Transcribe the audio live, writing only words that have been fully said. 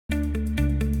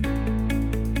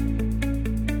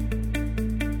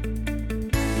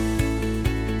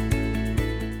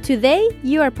Today,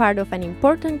 you are part of an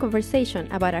important conversation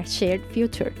about our shared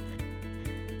future.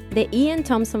 The Ian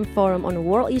Thompson Forum on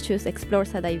World Issues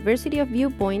explores a diversity of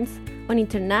viewpoints on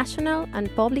international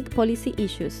and public policy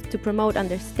issues to promote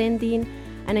understanding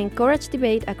and encourage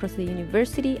debate across the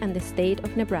university and the state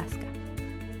of Nebraska.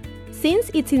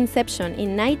 Since its inception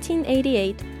in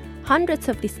 1988, hundreds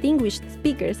of distinguished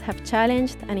speakers have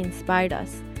challenged and inspired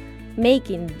us,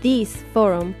 making this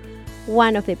forum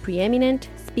one of the preeminent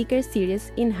speaker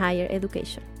series in higher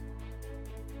education.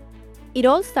 It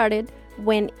all started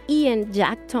when Ian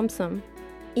Jack Thompson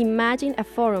imagined a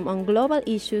forum on global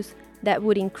issues that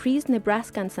would increase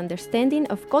Nebraskans' understanding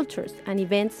of cultures and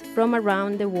events from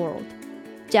around the world.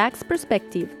 Jack's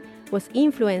perspective was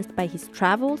influenced by his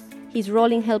travels, his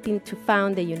role in helping to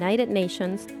found the United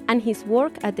Nations, and his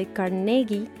work at the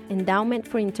Carnegie Endowment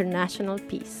for International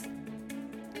Peace.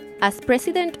 As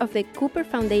president of the Cooper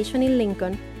Foundation in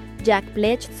Lincoln, Jack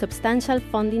pledged substantial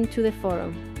funding to the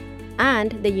forum,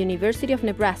 and the University of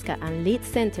Nebraska and Leeds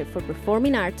Center for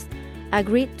Performing Arts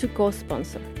agreed to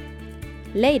co-sponsor.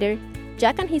 Later,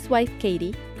 Jack and his wife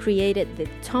Katie created the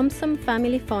Thompson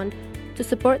Family Fund to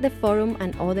support the forum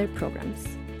and other programs.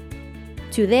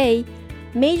 Today,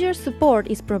 major support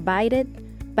is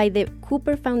provided by the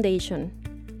Cooper Foundation,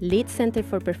 Leeds Center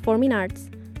for Performing Arts,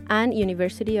 and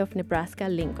University of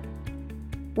Nebraska-Lincoln.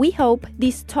 We hope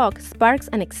this talk sparks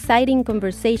an exciting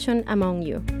conversation among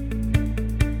you.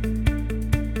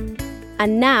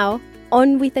 And now,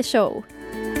 on with the show.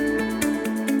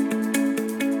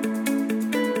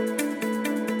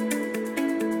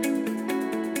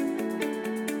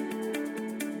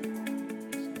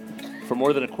 For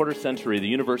more than a quarter century, the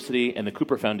university and the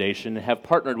Cooper Foundation have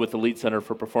partnered with the Leeds Center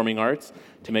for Performing Arts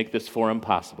to make this forum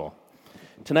possible.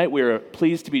 Tonight, we are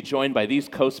pleased to be joined by these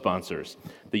co-sponsors,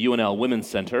 the UNL Women's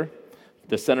Center,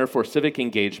 the Center for Civic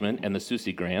Engagement and the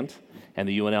Susie Grant, and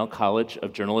the UNL College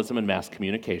of Journalism and Mass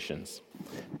Communications.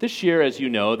 This year, as you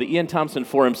know, the Ian Thompson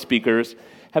Forum speakers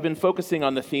have been focusing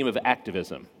on the theme of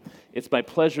activism. It's my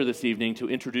pleasure this evening to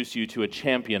introduce you to a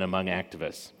champion among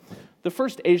activists. The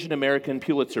first Asian American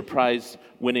Pulitzer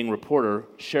Prize-winning reporter,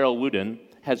 Sheryl Wudunn,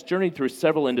 has journeyed through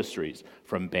several industries,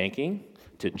 from banking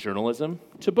to journalism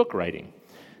to book writing.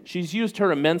 She's used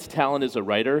her immense talent as a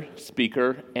writer,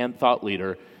 speaker, and thought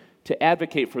leader to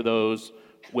advocate for those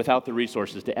without the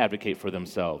resources to advocate for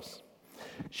themselves.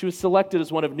 She was selected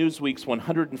as one of Newsweek's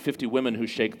 150 Women Who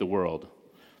Shake the World.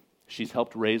 She's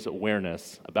helped raise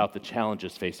awareness about the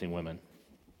challenges facing women.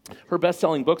 Her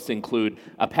best-selling books include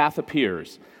A Path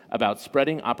Appears, about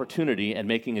spreading opportunity and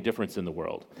making a difference in the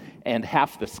world, and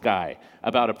Half the Sky,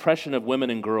 about oppression of women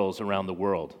and girls around the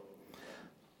world.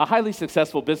 A highly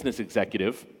successful business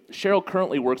executive, Sheryl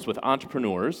currently works with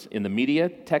entrepreneurs in the media,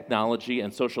 technology,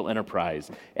 and social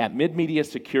enterprise at Mid-Media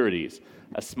Securities,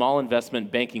 a small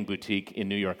investment banking boutique in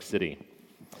New York City.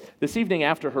 This evening,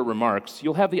 after her remarks,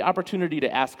 you'll have the opportunity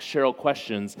to ask Sheryl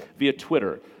questions via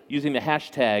Twitter using the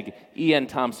hashtag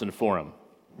 #IanThompsonForum.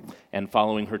 And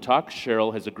following her talk,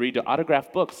 Sheryl has agreed to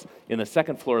autograph books in the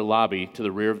second-floor lobby to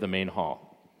the rear of the main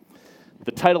hall.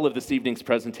 The title of this evening's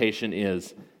presentation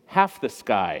is Half the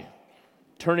Sky,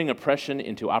 Turning Oppression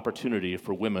into Opportunity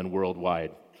for Women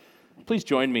Worldwide. Please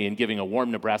join me in giving a warm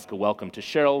Nebraska welcome to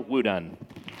Sheryl Wudunn.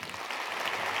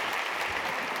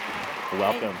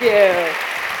 Welcome. Thank you.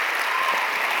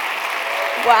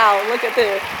 Wow, look at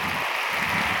this.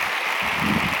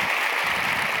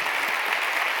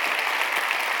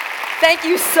 Thank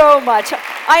you so much.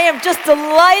 I am just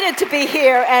delighted to be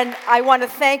here, and I want to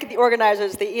thank the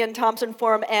organizers, the Ian Thompson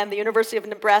Forum and the University of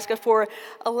Nebraska, for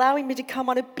allowing me to come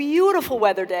on a beautiful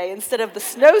weather day instead of the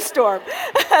snowstorm.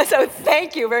 So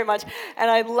thank you very much.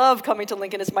 And I love coming to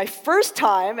Lincoln. It's my first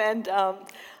time, and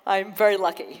I'm very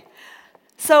lucky.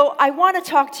 So I want to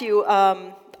talk to you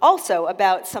also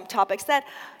about some topics that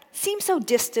seem so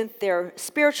distant. They're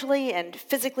spiritually and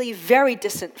physically very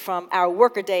distant from our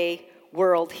workaday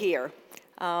world here.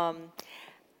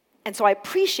 And so I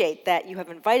appreciate that you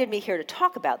have invited me here to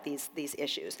talk about these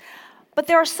issues. But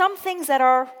there are some things that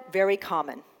are very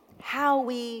common. How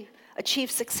we achieve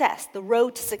success, the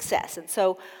road to success. And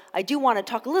so I do want to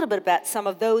talk a little bit about some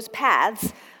of those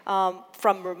paths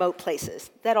from remote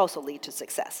places that also lead to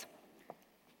success.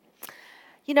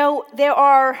 You know,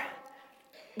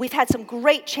 we've had some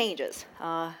great changes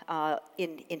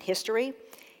in history.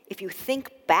 If you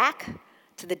think back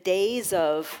to the days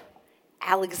of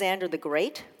Alexander the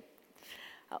Great,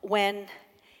 when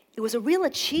it was a real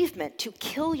achievement to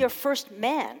kill your first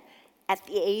man at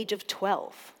the age of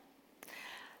 12.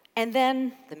 And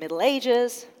then the Middle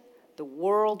Ages, the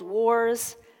World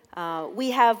Wars,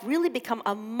 we have really become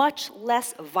a much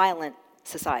less violent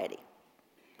society.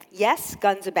 Yes,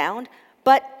 guns abound,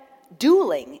 but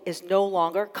dueling is no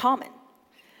longer common.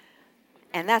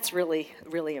 And that's really,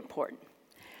 really important.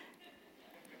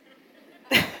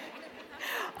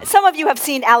 Some of you have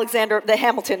seen Alexander the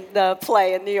Hamilton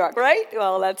play in New York, right?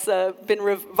 Well, that's been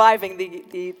reviving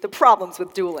the problems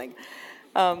with dueling.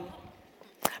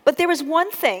 But there is one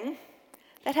thing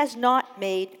that has not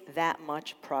made that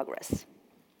much progress.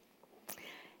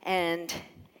 And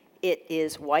it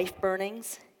is wife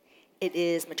burnings, it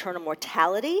is maternal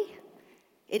mortality,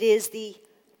 it is the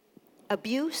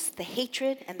abuse, the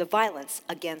hatred, and the violence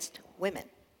against women.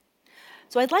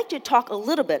 So I'd like to talk a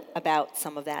little bit about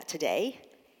some of that today,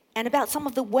 and about some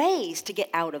of the ways to get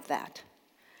out of that.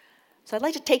 So I'd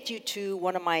like to take you to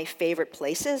one of my favorite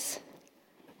places.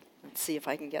 Let's see if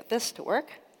I can get this to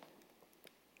work.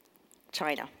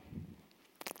 China.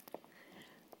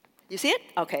 You see it?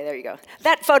 Okay, there you go.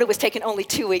 That photo was taken only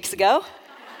 2 weeks ago.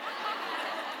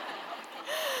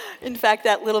 In fact,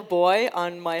 that little boy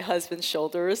on my husband's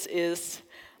shoulders is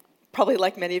probably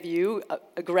like many of you,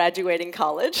 graduating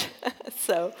college.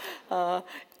 So,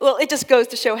 well, it just goes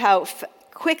to show how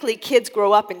quickly kids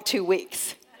grow up in 2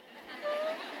 weeks.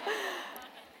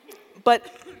 But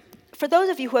for those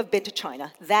of you who have been to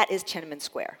China, that is Tiananmen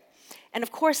Square. And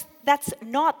of course, that's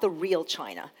not the real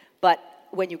China, but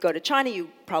when you go to China, you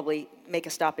probably make a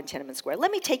stop in Tiananmen Square.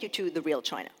 Let me take you to the real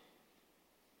China.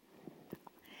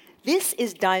 This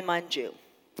is Dai Manju.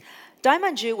 Dai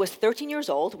Manju was 13 years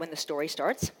old when the story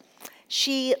starts.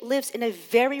 She lives in a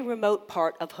very remote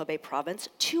part of Hebei province,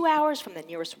 2 hours from the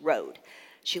nearest road.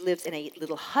 She lives in a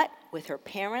little hut with her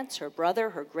parents, her brother,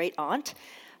 her great aunt,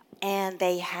 and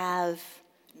they have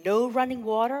no running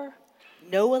water,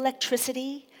 no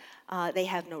electricity, they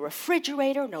have no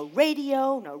refrigerator, no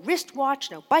radio, no wristwatch,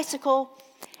 no bicycle,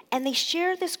 and they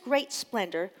share this great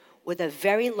splendor with a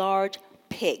very large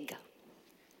pig.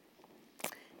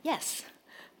 Yes,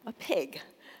 a pig.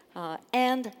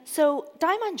 And so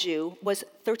Dai Manju was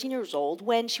 13 years old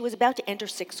when she was about to enter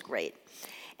 6th grade.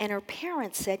 And her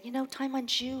parents said, you know, Dai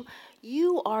Manju,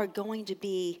 you are going to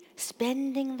be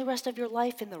spending the rest of your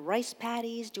life in the rice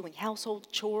paddies, doing household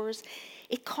chores.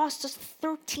 It costs us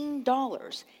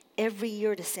 $13 every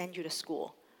year to send you to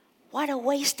school. What a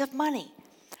waste of money.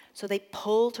 So they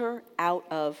pulled her out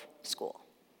of school.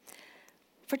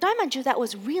 For Dai Manju, that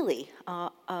was really,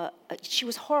 she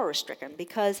was horror-stricken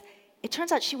because it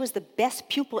turns out she was the best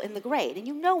pupil in the grade, and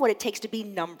you know what it takes to be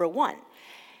number one.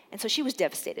 And so she was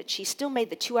devastated. She still made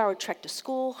the 2-hour trek to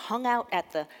school, hung out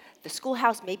at the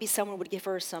schoolhouse. Maybe someone would give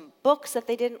her some books that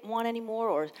they didn't want anymore,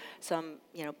 or some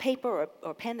paper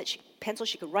or pencil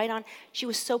she could write on. She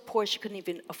was so poor she couldn't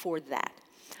even afford that.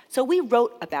 So we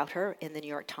wrote about her in the New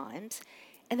York Times,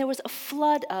 and there was a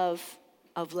flood of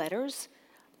letters,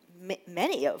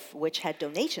 many of which had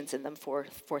donations in them for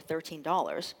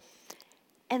 $13.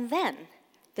 And then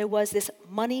there was this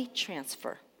money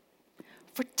transfer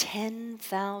for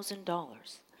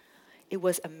 $10,000. It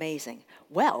was amazing.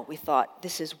 Well, we thought,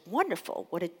 this is wonderful.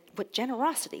 What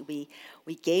generosity.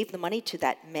 We gave the money to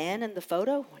that man in the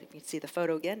photo. You can see the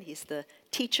photo again. He's the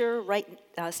teacher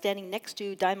standing next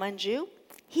to Dai Manju.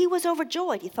 He was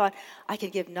overjoyed. He thought, I can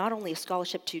give not only a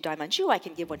scholarship to Dai Manju, I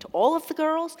can give one to all of the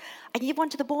girls. I can give one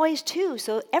to the boys, too,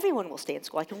 so everyone will stay in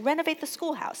school. I can renovate the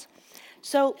schoolhouse.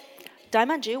 So Dai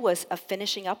Manju was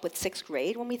finishing up with 6th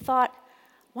grade when we thought,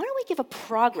 why don't we give a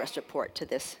progress report to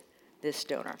this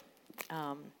donor?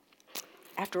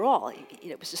 After all,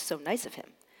 it was just so nice of him.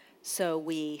 So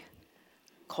we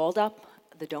called up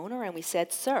the donor and we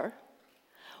said, sir,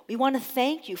 we want to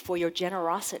thank you for your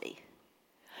generosity.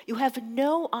 You have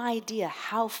no idea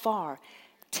how far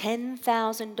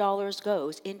 $10,000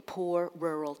 goes in poor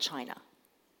rural China.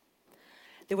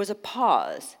 There was a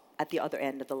pause at the other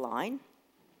end of the line.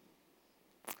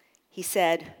 He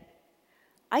said,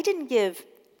 I didn't give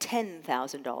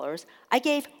 $10,000, I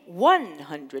gave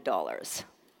 $100.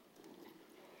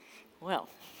 Well,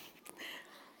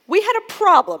 we had a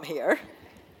problem here.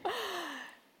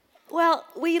 Well,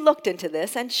 we looked into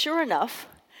this, and sure enough,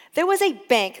 there was a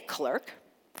bank clerk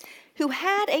who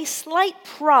had a slight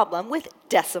problem with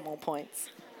decimal points.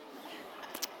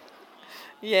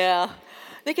 Yeah,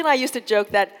 Nick and I used to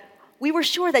joke that we were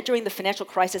sure that during the financial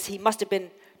crisis, he must have been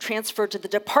transferred to the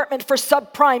Department for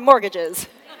Subprime Mortgages.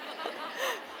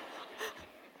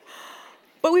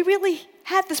 But we really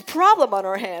had this problem on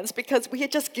our hands because we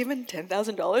had just given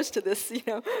 $10,000 to this,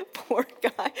 poor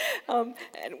guy, and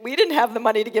we didn't have the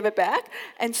money to give it back.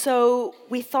 And so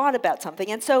we thought about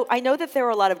something. And so I know that there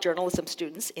are a lot of journalism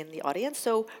students in the audience.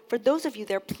 So for those of you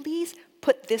there, please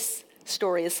put this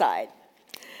story aside,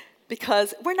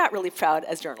 because we're not really proud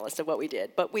as journalists of what we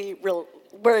did, but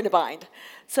we're in a bind.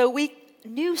 So we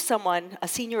knew someone, a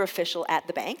senior official at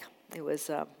the bank. It was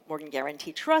Morgan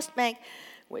Guaranty Trust Bank,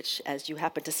 which, as you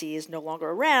happen to see, is no longer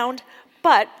around.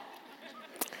 But,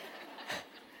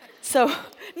 so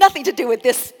nothing to do with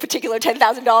this particular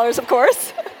 $10,000, of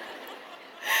course.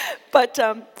 But,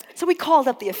 so we called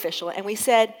up the official and we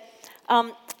said,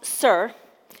 sir,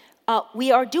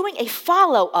 we are doing a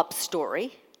follow-up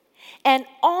story, and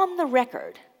on the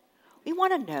record, we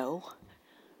want to know,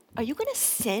 are you going to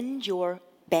send your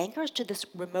bankers to this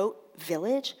remote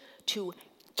village to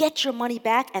get your money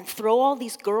back and throw all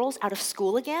these girls out of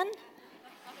school again?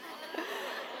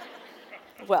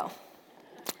 Well,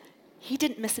 he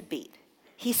didn't miss a beat.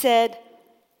 He said,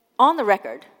 on the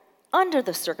record, under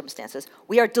the circumstances,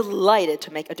 we are delighted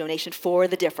to make a donation for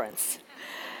the difference.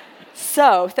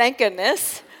 So, thank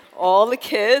goodness, all the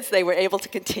kids, they were able to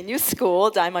continue school.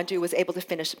 Dai Manju was able to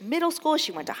finish middle school.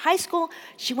 She went to high school.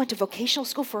 She went to vocational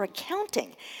school for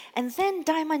accounting. And then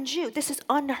Dai Manju, this is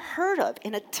unheard of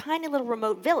in a tiny little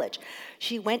remote village.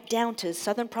 She went down to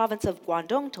southern province of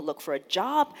Guangdong to look for a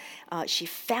job. She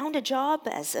found a job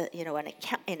as in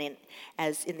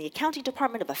the accounting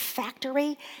department of a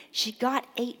factory. She got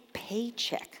a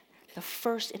paycheck, the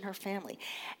first in her family.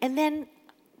 And then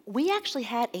we actually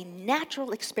had a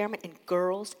natural experiment in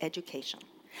girls' education.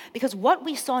 Because what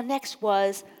we saw next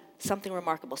was something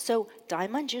remarkable. So Dai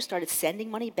Manju started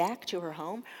sending money back to her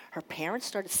home. Her parents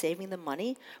started saving the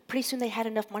money. Pretty soon they had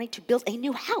enough money to build a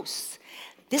new house.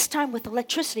 This time with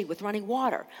electricity, with running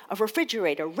water, a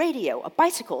refrigerator, radio, a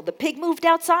bicycle. The pig moved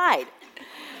outside.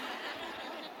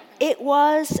 It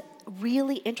was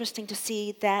really interesting to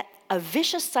see that a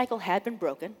vicious cycle had been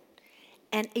broken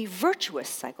and a virtuous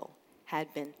cycle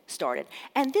had been started.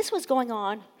 And this was going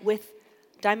on with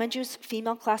Dai Manju's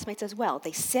female classmates as well.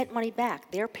 They sent money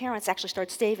back. Their parents actually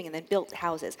started saving and then built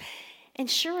houses. And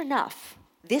sure enough,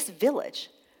 this village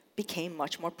became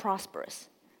much more prosperous.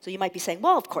 So you might be saying,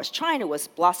 well, of course, China was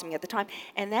blossoming at the time.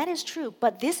 And that is true,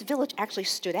 but this village actually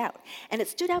stood out. And it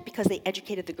stood out because they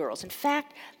educated the girls. In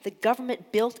fact, the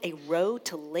government built a road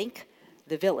to link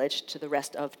the village to the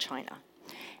rest of China.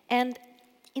 And,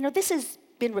 you know, this has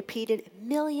been repeated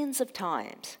millions of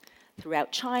times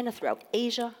throughout China, throughout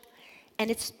Asia, and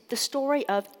it's the story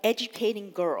of educating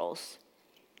girls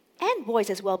and boys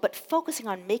as well, but focusing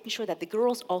on making sure that the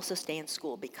girls also stay in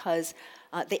school because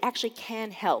they actually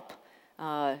can help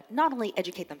not only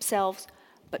educate themselves,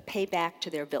 but pay back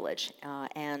to their village.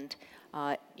 When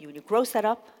you gross that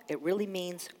up, it really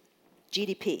means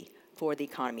GDP for the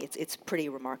economy. It's pretty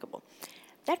remarkable.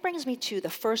 That brings me to the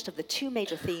first of the two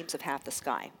major themes of Half the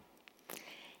Sky.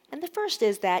 And the first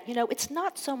is that, you know, it's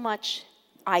not so much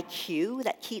IQ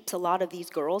that keeps a lot of these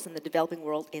girls in the developing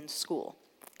world in school.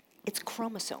 It's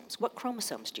chromosomes. What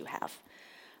chromosomes do you have?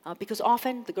 Because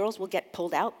often the girls will get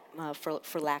pulled out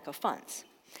for lack of funds.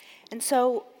 And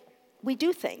so we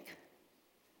do think,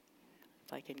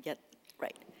 if I can get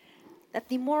right, that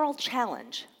the moral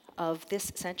challenge of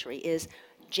this century is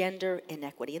gender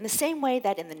inequity. In the same way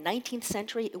that in the 19th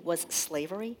century it was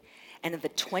slavery, and in the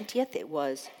 20th, it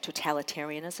was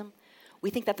totalitarianism. We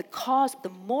think that the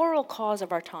moral cause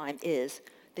of our time is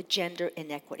the gender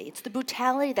inequity. It's the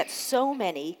brutality that so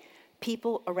many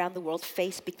people around the world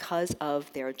face because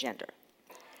of their gender.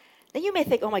 Now you may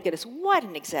think, oh my goodness, what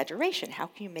an exaggeration. How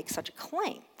can you make such a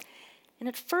claim? And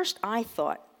at first I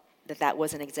thought that that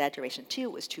was an exaggeration too.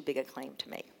 It was too big a claim to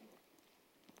make.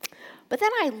 But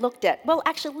then I looked at, well,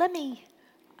 actually,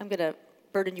 I'm going to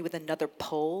burden you with another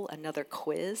poll, another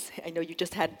quiz. I know you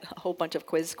just had a whole bunch of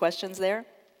quiz questions there.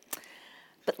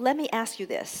 But let me ask you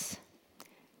this.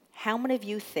 How many of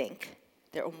you think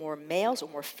there are more males or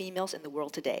more females in the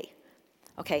world today?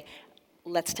 Okay,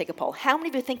 let's take a poll. How many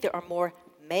of you think there are more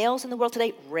males in the world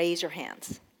today? Raise your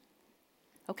hands.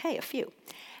 Okay, a few.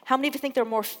 How many of you think there are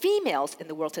more females in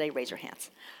the world today? Raise your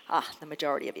hands. The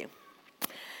majority of you.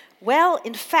 Well,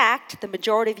 in fact, the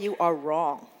majority of you are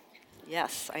wrong.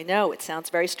 Yes, I know, it sounds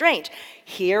very strange.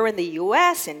 Here in the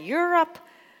US, in Europe,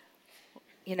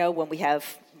 you know, when we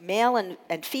have male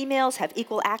and females have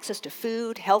equal access to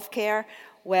food, healthcare,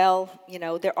 well, you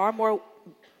know, there are more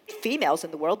females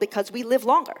in the world because we live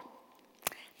longer.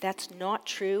 That's not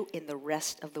true in the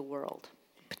rest of the world,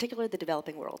 particularly the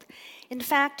developing world. In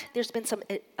fact, there's been some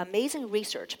amazing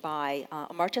research by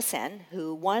Amartya Sen,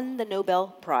 who won the Nobel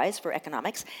Prize for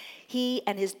Economics. He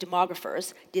and his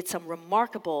demographers did some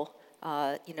remarkable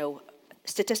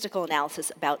statistical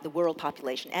analysis about the world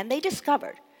population, and they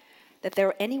discovered that there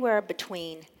are anywhere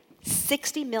between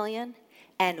 60 million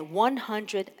and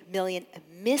 100 million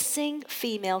missing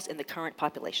females in the current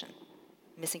population.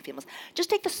 Missing females.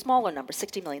 Just take the smaller number,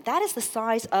 60 million. That is the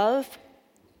size of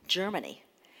Germany.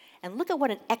 And look at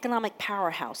what an economic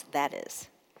powerhouse that is.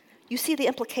 You see the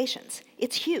implications.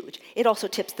 It's huge. It also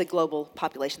tips the global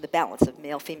population, the balance of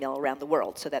male-female around the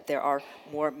world, so that there are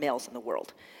more males in the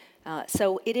world.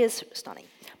 So it is stunning.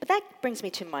 But that brings me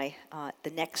to the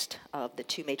next of the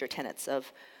two major tenets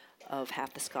of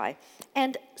Half the Sky.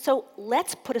 And so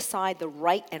let's put aside the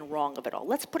right and wrong of it all.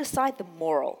 Let's put aside the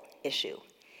moral issue.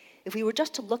 If we were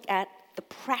just to look at the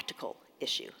practical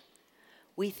issue,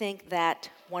 we think that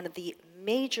one of the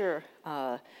major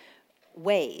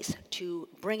ways to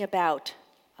bring about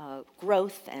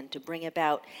growth and to bring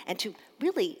about, and to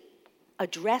really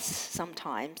address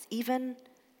sometimes even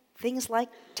things like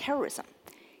terrorism,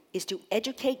 is to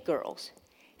educate girls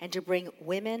and to bring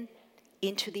women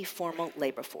into the formal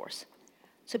labor force.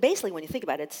 So basically, when you think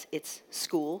about it, it's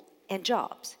school and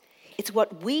jobs. It's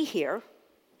what we here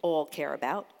all care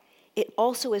about. It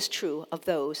also is true of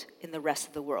those in the rest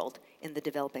of the world, in the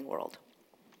developing world.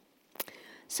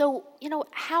 So,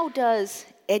 how does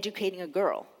educating a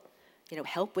girl,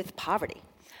 help with poverty?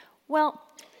 Well,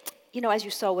 as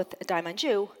you saw with Dai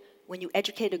Manju, when you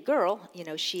educate a girl,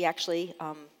 she actually,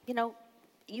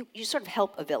 you sort of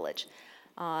help a village.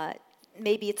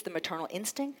 Maybe it's the maternal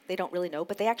instinct, they don't really know,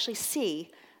 but they actually see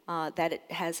that it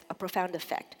has a profound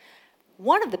effect.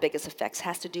 One of the biggest effects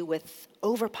has to do with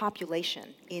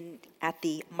overpopulation at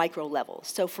the micro level.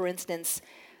 So for instance,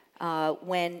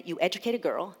 when you educate a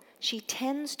girl, she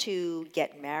tends to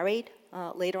get married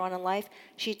later on in life,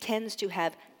 she tends to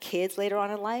have kids later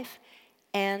on in life,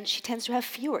 and she tends to have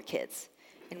fewer kids.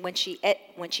 And when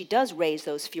she does raise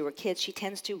those fewer kids, she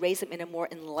tends to raise them in a more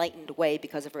enlightened way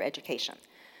because of her education.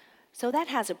 So that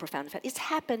has a profound effect. It's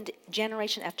happened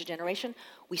generation after generation.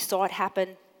 We saw it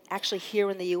happen actually here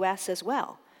in the US as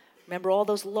well. Remember all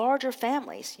those larger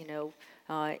families,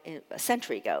 a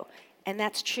century ago. And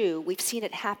that's true. We've seen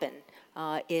it happen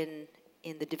in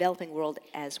the developing world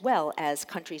as well as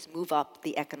countries move up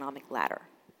the economic ladder.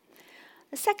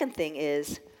 The second thing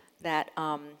is that,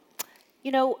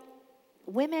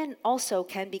 women also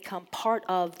can become part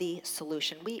of the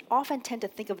solution. We often tend to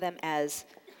think of them as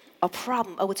a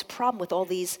problem. Oh, it's a problem with all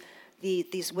these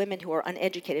women who are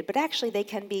uneducated, but actually they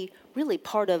can be really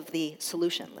part of the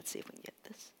solution. Let's see if we can get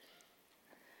this.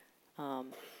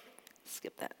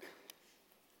 Skip that.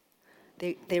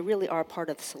 They really are part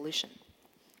of the solution.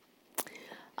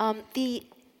 The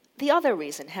other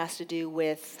reason has to do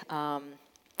with,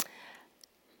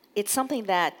 it's something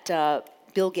that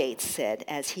Bill Gates said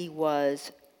as he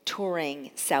was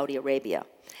touring Saudi Arabia.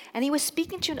 And he was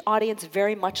speaking to an audience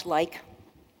very much like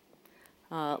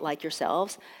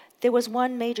yourselves. There was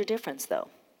one major difference, though.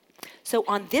 So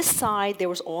on this side, there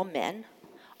was all men.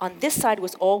 On this side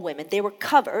was all women. They were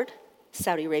covered,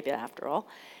 Saudi Arabia after all,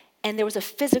 and there was a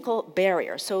physical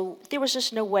barrier. So there was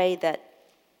just no way that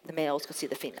the males could see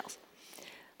the females.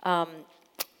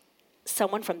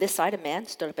 Someone from this side, a man,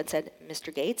 stood up and said,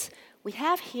 Mr. Gates, we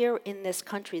have here in this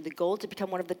country the goal to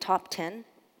become one of the top 10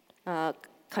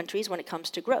 countries when it comes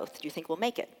to growth. Do you think we'll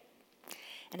make it?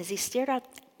 And as he stared out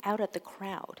at the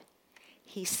crowd,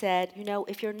 he said,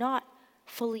 if you're not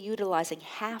fully utilizing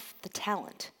half the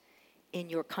talent in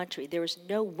your country, there is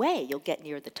no way you'll get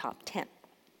near the top 10.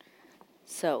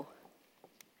 So,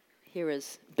 here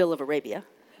is Bill of Arabia.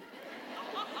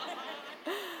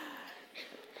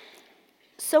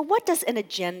 So what does an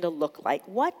agenda look like?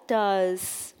 What are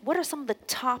some of the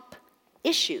top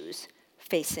issues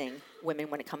facing women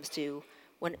when it comes to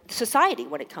society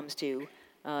when it comes to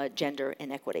gender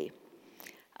inequity?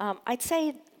 I'd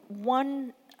say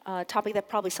one topic that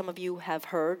probably some of you have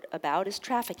heard about is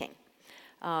trafficking.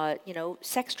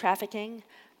 Sex trafficking,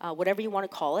 whatever you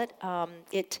want to call it.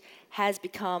 It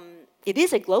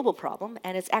is a global problem,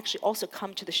 and it's actually also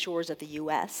come to the shores of the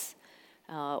U.S.,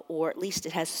 or at least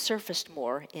it has surfaced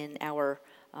more in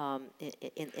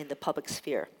in the public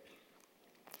sphere.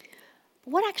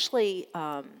 What actually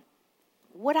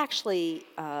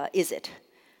is it?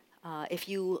 If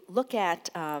you look at,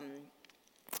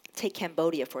 take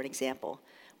Cambodia for an example,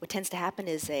 what tends to happen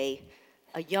is a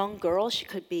young girl, she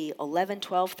could be 11,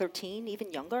 12, 13,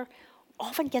 even younger,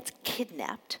 often gets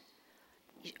kidnapped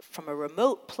from a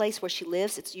remote place where she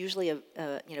lives. It's usually a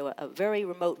very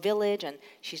remote village, and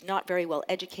she's not very well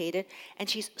educated, and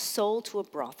she's sold to a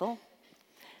brothel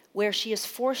where she is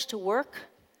forced to work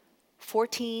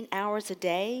 14 hours a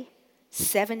day,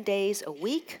 7 days a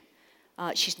week.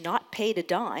 She's not paid a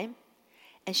dime,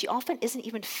 and she often isn't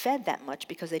even fed that much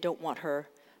because they don't want her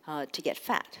to get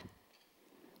fat.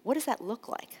 What does that look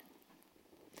like?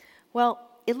 Well,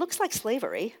 it looks like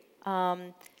slavery.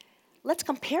 Let's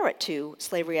compare it to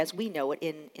slavery as we know it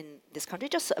in this country,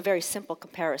 just a very simple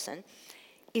comparison.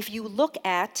 If you look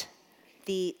at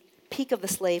the peak of the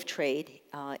slave trade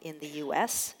in the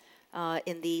U.S.,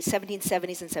 in the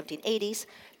 1770s and 1780s,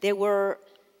 there were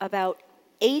about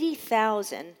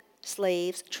 80,000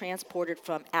 slaves transported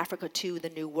from Africa to the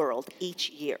New World each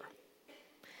year.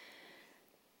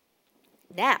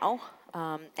 Now,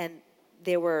 and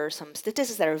there were some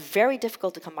statistics that are very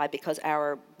difficult to come by because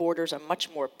our borders are much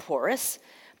more porous,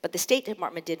 but the State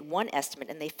Department did one estimate,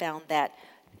 and they found that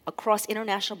across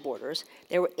international borders,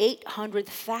 there were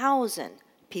 800,000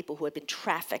 people who had been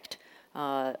trafficked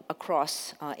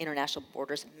across international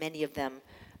borders, many of them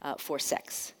for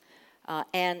sex.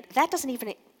 And that doesn't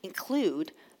even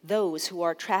include those who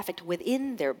are trafficked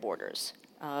within their borders,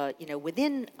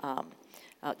 within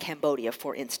Cambodia,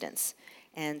 for instance.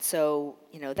 And so,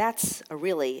 that's a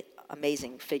really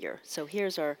amazing figure. So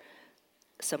here's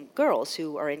some girls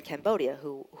who are in Cambodia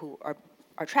who are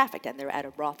trafficked, and they're at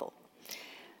a brothel.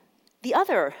 The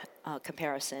other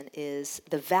comparison is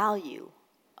the value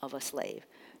of a slave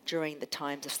during the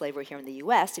times of slavery here in the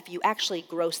U.S. If you actually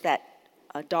gross that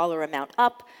dollar amount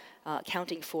up,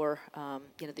 accounting for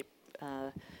the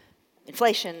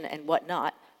inflation and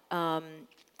whatnot,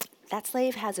 that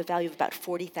slave has a value of about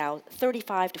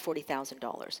 $35,000 to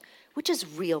 $40,000, which is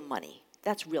real money.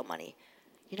 That's real money.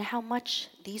 You know how much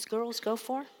these girls go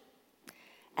for?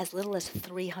 As little as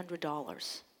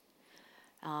 $300.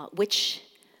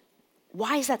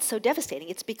 Why is that so devastating?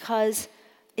 It's because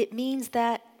it means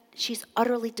that she's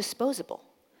utterly disposable.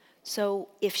 So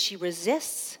if she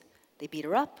resists, they beat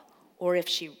her up, or if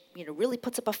she really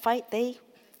puts up a fight, they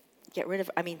get rid of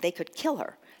her. I mean, they could kill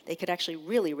her. They could actually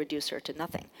really reduce her to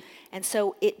nothing. And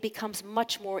so it becomes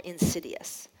much more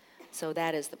insidious. So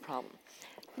that is the problem.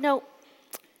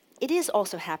 It is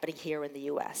also happening here in the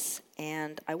U.S.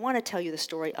 And I want to tell you the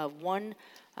story of one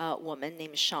woman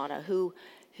named Shauna who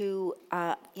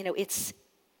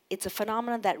it's a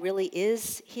phenomenon that really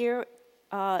is here,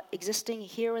 existing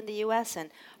here in the U.S. And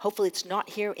hopefully it's not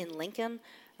here in Lincoln,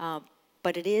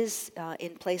 but it is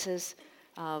in places,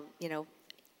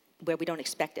 where we don't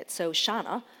expect it. So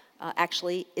Shauna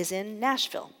actually is in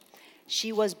Nashville.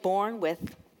 She was born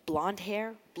with blonde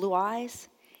hair, blue eyes,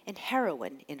 and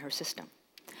heroin in her system.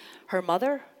 Her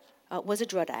mother was a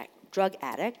drug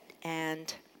addict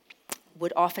and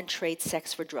would often trade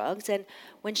sex for drugs. And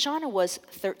when Shauna was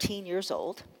 13 years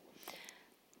old,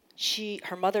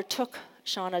 her mother took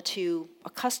Shauna to a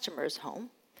customer's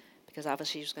home because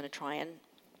obviously she was going to try and,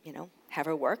 have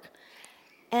her work.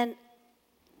 And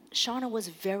Shauna was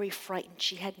very frightened.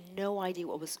 She had no idea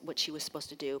what she was supposed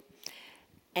to do.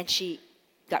 And she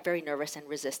got very nervous and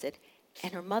resisted.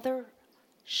 And her mother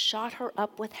shot her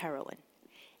up with heroin.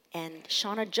 And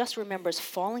Shauna just remembers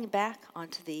falling back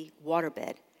onto the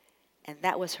waterbed. And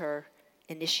that was her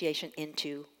initiation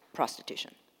into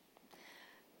prostitution.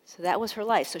 So that was her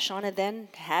life. So Shauna then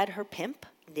had her pimp,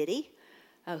 Nitty,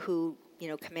 who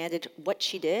commanded what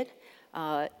she did,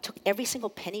 took every single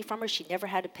penny from her. She never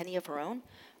had a penny of her own.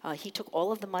 He took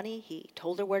all of the money. He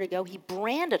told her where to go. He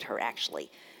branded her, actually,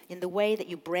 in the way that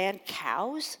you brand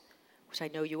cows, which I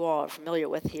know you all are familiar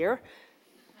with here.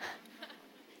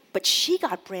 But she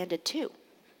got branded, too.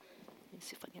 Let me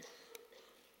see if I can.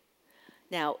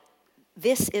 Now,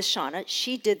 this is Shauna.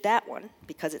 She did that one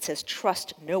because it says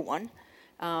trust no one.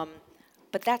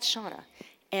 But that's Shauna.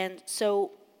 And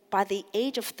so by the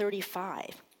age of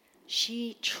 35,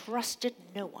 she trusted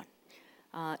no one.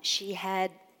 She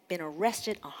had been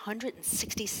arrested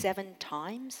 167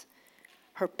 times.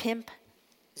 Her pimp,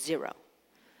 0.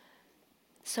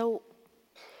 So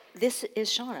this is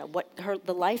Shauna.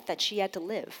 The life that she had to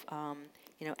live,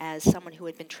 as someone who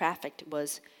had been trafficked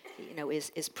was,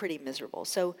 is pretty miserable.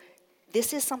 So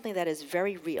this is something that is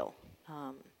very real,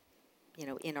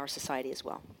 in our society as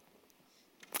well.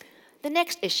 The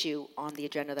next issue on the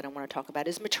agenda that I want to talk about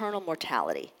is maternal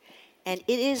mortality. And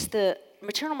it is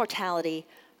maternal mortality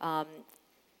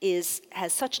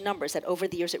has such numbers that over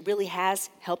the years it really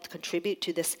has helped contribute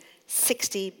to this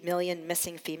 60 million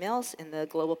missing females in the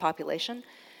global population.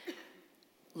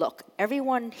 Look,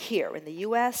 everyone here in the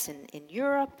U.S. and in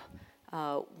Europe,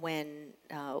 when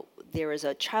there is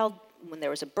a child, when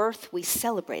there is a birth, we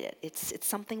celebrate it. It's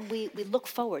something we look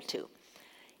forward to.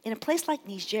 In a place like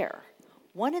Niger,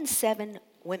 1 in 7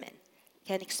 women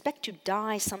can expect to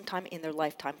die sometime in their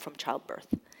lifetime from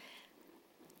childbirth.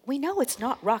 We know it's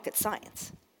not rocket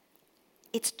science.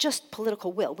 It's just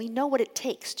political will. We know what it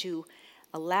takes to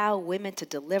allow women to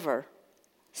deliver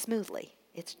smoothly.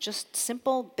 It's just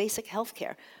simple, basic health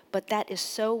care. But that is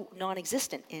so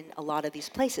non-existent in a lot of these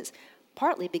places,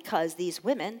 partly because these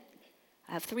women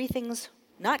have 3 things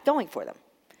not going for them.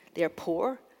 They are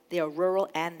poor, they are rural,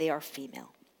 and they are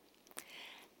female.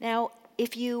 Now,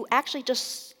 if you actually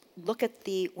just look at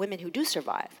the women who do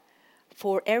survive.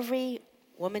 For every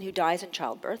woman who dies in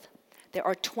childbirth, there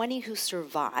are 20 who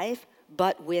survive,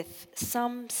 but with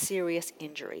some serious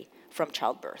injury from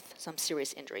childbirth, some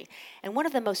serious injury. And one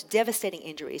of the most devastating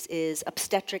injuries is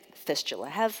obstetric fistula.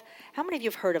 How many of you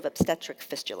have heard of obstetric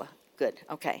fistula? Good,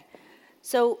 okay.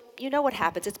 So you know what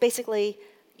happens. It's basically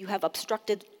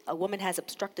a woman has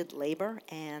obstructed labor,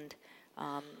 and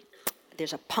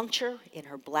there's a puncture in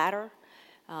her bladder,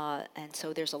 and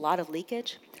so there's a lot of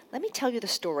leakage. Let me tell you the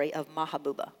story of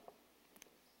Mahabuba.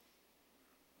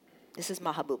 This is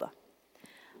Mahabuba.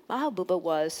 Mahabuba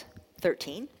was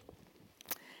 13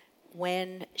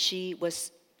 when she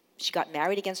got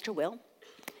married against her will,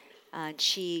 and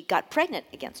she got pregnant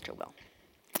against her will.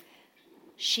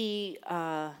 She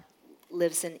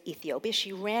lives in Ethiopia.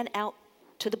 She ran out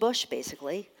to the bush,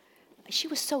 basically. She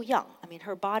was so young. I mean,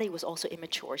 her body was also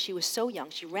immature. She was so young.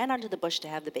 She ran out to the bush to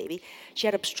have the baby. She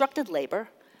had obstructed labor.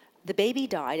 The baby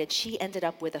died, and she ended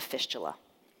up with a fistula.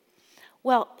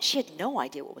 Well, she had no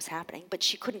idea what was happening, but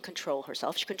she couldn't control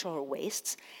herself. She couldn't control her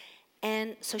wastes.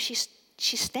 And so she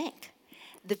stank.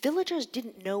 The villagers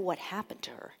didn't know what happened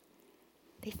to her.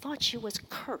 They thought she was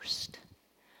cursed.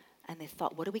 And they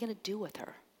thought, what are we going to do with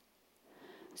her?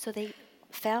 So they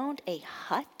found a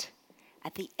hut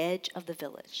at the edge of the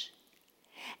village.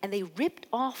 And they ripped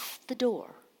off the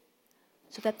door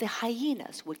so that the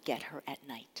hyenas would get her at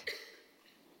night.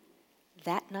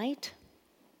 That night,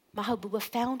 Mahabuba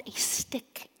found a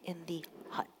stick in the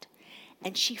hut,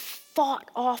 and she fought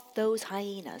off those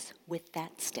hyenas with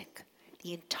that stick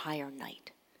the entire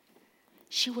night.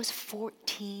 She was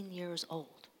 14 years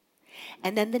old.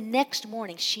 And then the next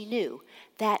morning, she knew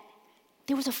that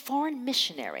there was a foreign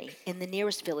missionary in the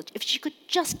nearest village. If she could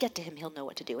just get to him, he'll know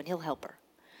what to do, and he'll help her.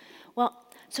 Well,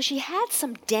 so she had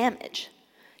some damage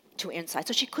to her inside,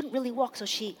 so she couldn't really walk, so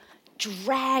she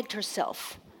dragged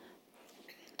herself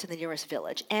to the nearest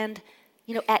village. And,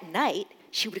 at night,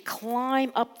 she would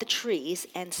climb up the trees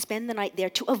and spend the night there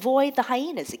to avoid the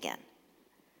hyenas again.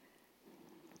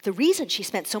 The reason she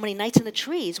spent so many nights in the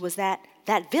trees was that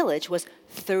that village was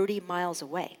 30 miles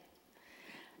away.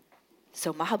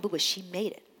 So Mahabuba, she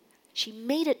made it. She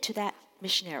made it to that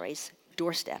missionary's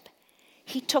doorstep.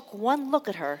 He took one look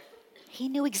at her. He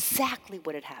knew exactly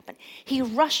what had happened. He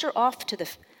rushed her off to the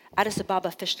Addis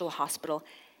Ababa Fistula Hospital.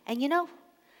 And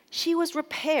she was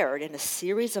repaired in a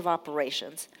series of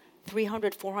operations,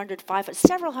 $300, $400, $500,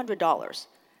 several $100s.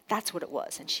 That's what it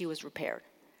was, and she was repaired.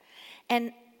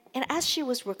 And as she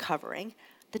was recovering,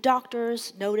 the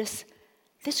doctors noticed,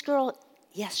 this girl,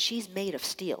 yes, she's made of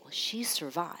steel. She's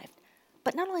survived.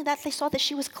 But not only that, they saw that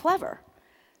she was clever.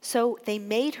 So they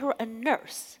made her a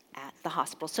nurse at the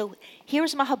hospital. So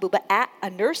here's Mahabuba, a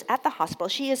nurse at the hospital.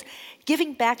 She is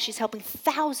giving back. She's helping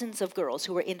thousands of girls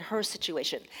who are in her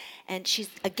situation. And she's,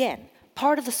 again,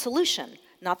 part of the solution,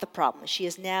 not the problem. She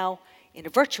is now in a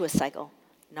virtuous cycle,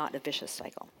 not a vicious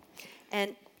cycle.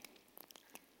 And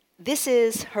this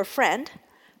is her friend,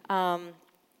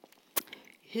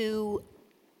 who,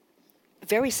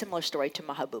 very similar story to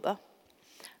Mahabuba,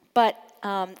 but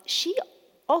she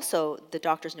also, the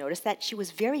doctors noticed that she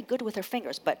was very good with her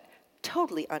fingers, but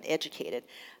totally uneducated.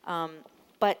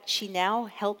 But she now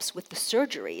helps with the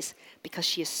surgeries because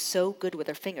she is so good with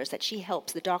her fingers that she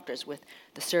helps the doctors with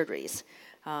the surgeries.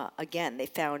 Again, they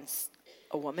found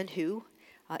a woman who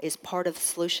is part of the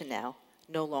solution now,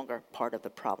 no longer part of the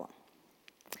problem.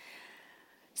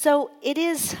 So it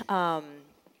is,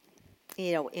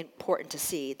 important to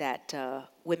see that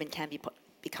women can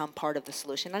become part of the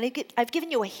solution. And I've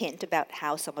given you a hint about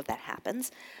how some of that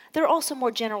happens. There are also more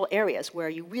general areas where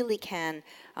you really can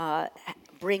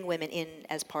bring women in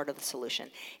as part of the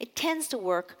solution. It tends to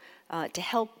work to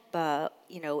help,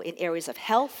 in areas of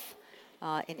health,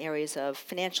 in areas of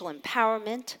financial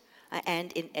empowerment,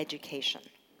 and in education.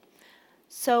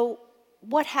 So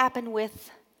what happened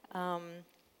with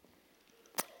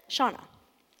Shauna?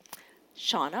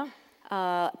 Shauna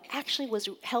actually was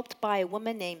helped by a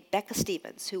woman named Becca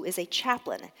Stevens, who is a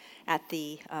chaplain at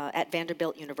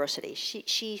Vanderbilt University.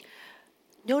 She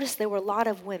noticed there were a lot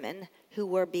of women who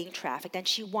were being trafficked, and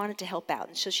she wanted to help out.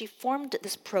 And so she formed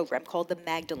this program called the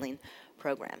Magdalene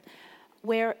Program,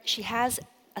 where she has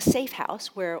a safe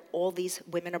house where all these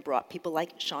women are brought, people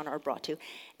like Shauna are brought to,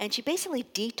 and she basically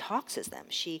detoxes them.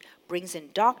 She brings in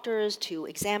doctors to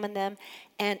examine them,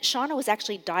 and Shauna was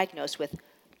actually diagnosed with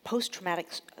post-traumatic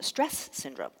stress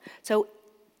syndrome. So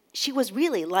she was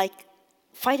really like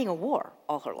fighting a war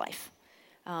all her life.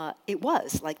 It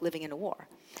was like living in a war.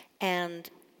 And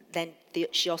then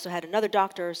she also had another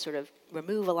doctor sort of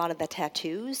remove a lot of the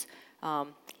tattoos.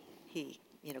 He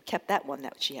kept that one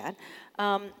that she had.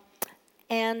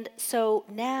 And so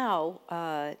now,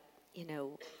 you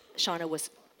know, Shauna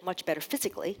was much better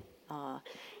physically,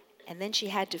 and then she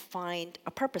had to find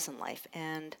a purpose in life.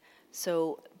 And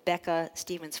so Becca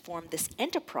Stevens formed this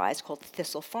enterprise called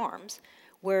Thistle Farms,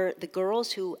 where the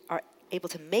girls who are able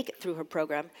to make it through her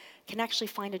program can actually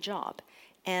find a job.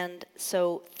 And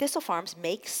so Thistle Farms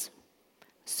makes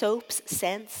soaps,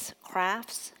 scents,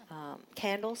 crafts,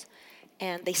 candles,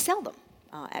 and they sell them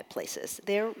at places.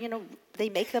 They're, you know, they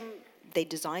make them, they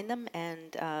design them,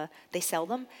 and they sell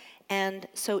them. And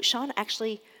so Shauna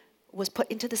actually was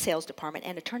put into the sales department,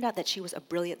 and it turned out that she was a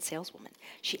brilliant saleswoman.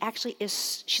 She actually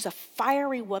is, she's a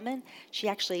fiery woman. She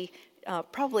actually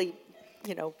probably,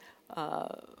 you know,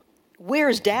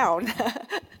 wears down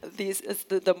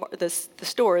the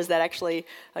stores that actually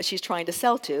she's trying to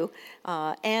sell to.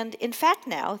 And in fact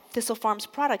now, Thistle Farms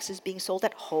products is being sold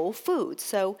at Whole Foods.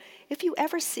 So if you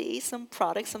ever see some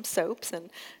products, some soaps, and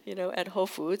you know, at Whole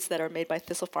Foods that are made by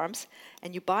Thistle Farms,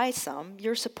 and you buy some,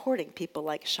 you're supporting people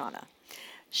like Shauna.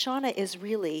 Shauna is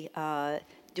really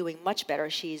doing much better.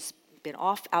 She's been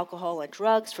off alcohol and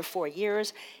drugs for 4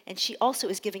 years, and she also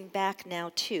is giving back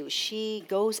now too. She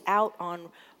goes out on,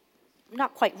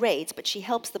 not quite raids, but she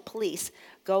helps the police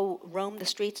go roam the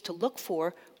streets to look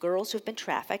for girls who've been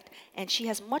trafficked, and she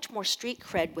has much more street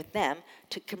cred with them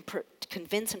to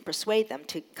convince and persuade them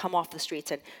to come off the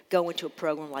streets and go into a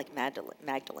program like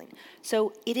Magdalene.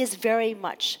 So it is very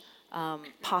much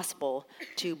possible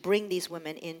to bring these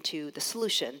women into the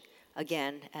solution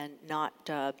again and not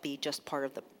be just part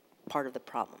of the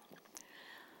problem.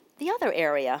 The other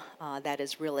area that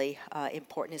is really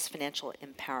important is financial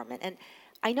empowerment. And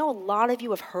I know a lot of you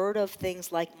have heard of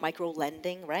things like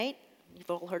micro-lending, right? You've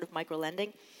all heard of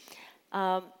micro-lending.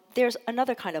 There's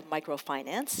another kind of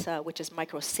microfinance, which is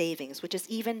micro-savings, which is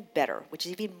even better, which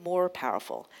is even more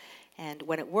powerful. And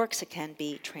when it works, it can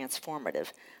be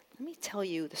transformative. Let me tell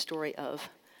you the story of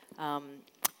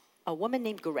a woman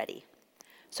named Goretti.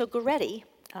 So Goretti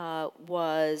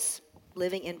was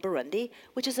living in Burundi,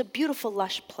 which is a beautiful,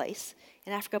 lush place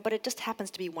in Africa, but it just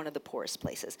happens to be one of the poorest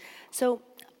places. So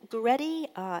Goretti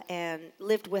and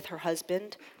lived with her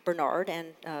husband, Bernard,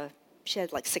 and she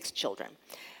had like 6 children.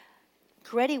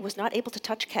 Goretti was not able to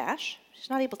touch cash. She's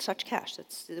not able to touch cash.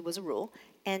 It was a rule.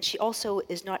 And she also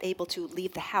is not able to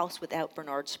leave the house without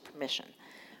Bernard's permission.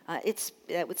 It's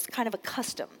kind of a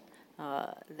custom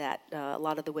that a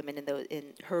lot of the women in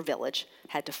her village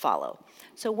had to follow.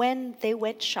 So when they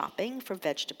went shopping for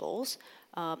vegetables,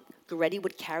 Goretti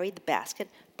would carry the basket.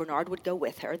 Bernard would go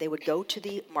with her. They would go to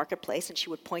the marketplace, and she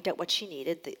would point out what she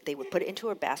needed. They would put it into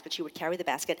her basket. She would carry the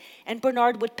basket, and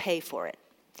Bernard would pay for it,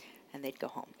 and they'd go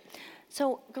home.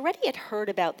 So Goretti had heard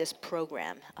about this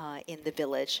program in the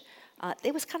village.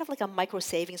 It was kind of like a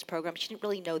micro-savings program. She didn't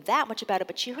really know that much about it,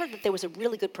 but she heard that there was a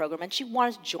really good program, and she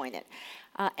wanted to join it.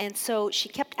 And so she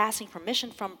kept asking permission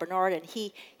from Bernard, and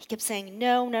he kept saying,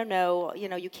 no, no, no, you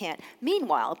know, you can't.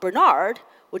 Meanwhile, Bernard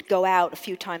would go out a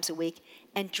few times a week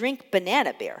and drink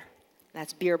banana beer.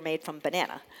 That's beer made from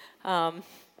banana. And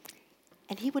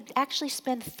he would actually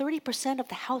spend 30% of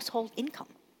the household income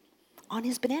on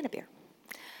his banana beer.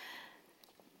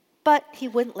 But he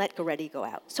wouldn't let Goretti go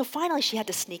out. So finally, she had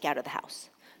to sneak out of the house.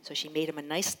 So she made him a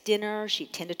nice dinner, she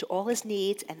tended to all his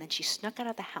needs, and then she snuck out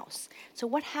of the house. So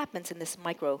what happens in this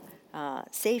micro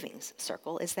savings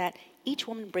circle is that each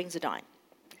woman brings a dime.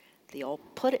 They all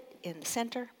put it in the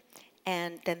center,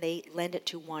 and then they lend it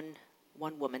to one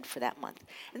woman for that month.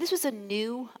 And this was a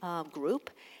new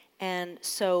group, and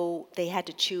so they had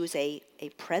to choose a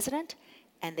president,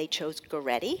 and they chose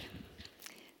Goretti.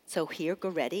 So here,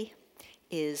 Goretti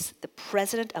is the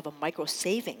president of a micro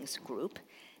savings group,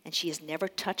 and she has never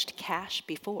touched cash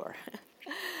before.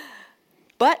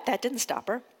 But that didn't stop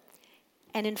her.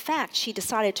 And in fact, she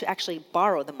decided to actually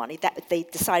borrow the money. They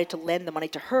decided to lend the money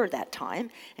to her that time,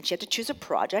 and she had to choose a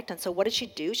project. And so what did she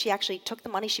do? She actually took the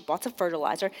money, she bought some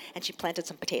fertilizer, and she planted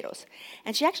some potatoes.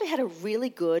 And she actually had a really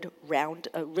good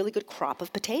crop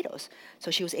of potatoes.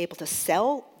 So she was able to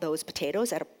sell those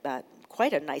potatoes at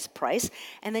quite a nice price,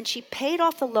 and then she paid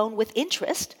off the loan with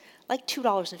interest, like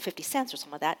 $2.50 or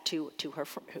something like that, to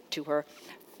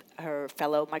her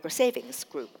fellow micro savings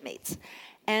group mates.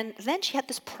 And then she had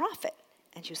this profit,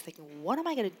 and she was thinking, what am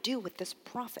I going to do with this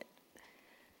profit?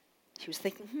 She was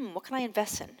thinking, what can I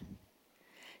invest in?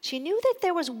 She knew that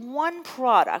there was one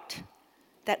product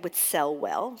that would sell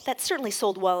well, that certainly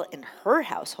sold well in her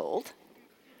household.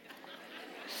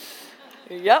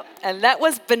 Yep, and that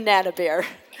was banana beer.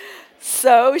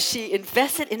 So she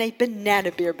invested in a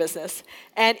banana beer business,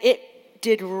 and it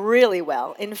did really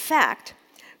well. In fact,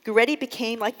 Goretti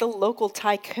became like the local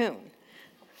tycoon.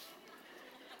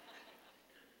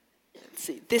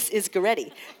 see, this is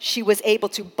Goretti. She was able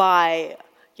to buy,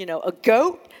 a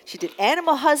goat. She did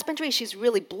animal husbandry. She's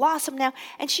really blossomed now.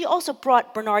 And she also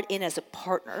brought Bernard in as a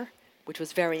partner, which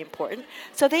was very important.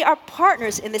 So they are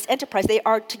partners in this enterprise. They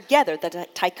are together, the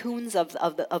tycoons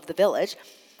of the village.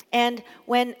 And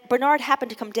when Bernard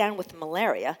happened to come down with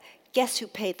malaria, guess who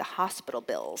paid the hospital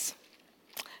bills?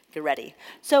 Goretti.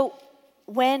 So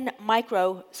when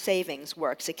micro savings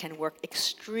works, it can work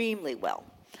extremely well.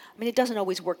 I mean, it doesn't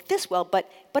always work this well,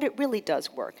 but it really does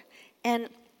work. And,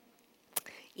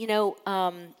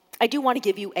 I do want to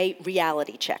give you a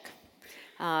reality check.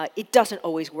 It doesn't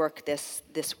always work this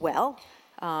well.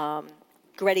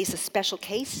 Goretti's a special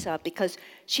case because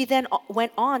she then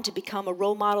went on to become a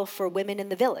role model for women in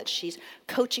the village. She's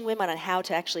coaching women on how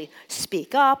to actually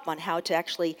speak up, on how to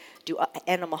actually do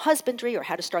animal husbandry or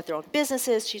how to start their own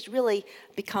businesses. She's really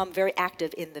become very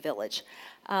active in the village.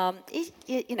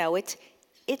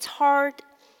 It's hard.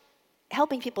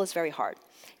 Helping people is very hard.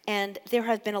 And there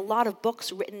have been a lot of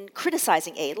books written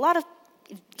criticizing aid. A lot of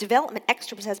development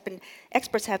experts have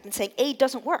been saying aid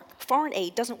doesn't work. Foreign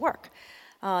aid doesn't work.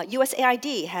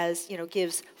 USAID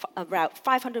gives about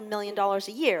 $500 million a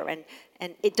year, and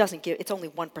it doesn't give. It's only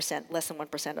 1%, less than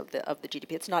 1% of the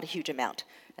GDP. It's not a huge amount,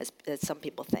 as some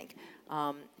people think.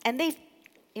 And they've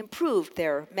improved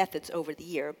their methods over the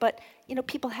year, but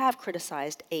people have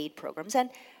criticized aid programs, and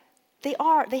they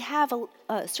have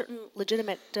a certain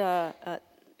legitimacy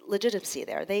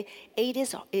there. Aid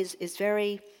is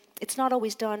very. It's not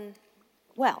always done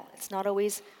well. It's not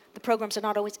always. The programs are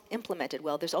not always implemented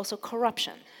well. There's also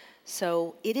corruption,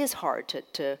 so it is hard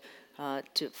to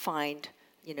find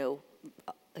a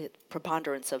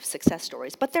preponderance of success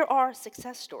stories. But there are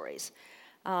success stories,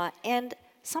 and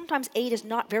sometimes aid is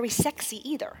not very sexy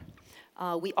either.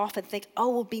 We often think,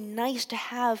 oh, it would be nice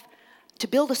to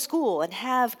build a school and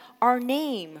have our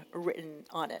name written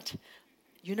on it.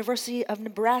 University of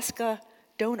Nebraska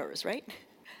donors, right?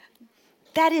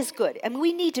 That is good. I mean,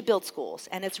 we need to build schools,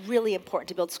 and it's really important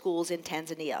to build schools in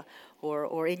Tanzania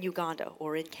or in Uganda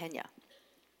or in Kenya.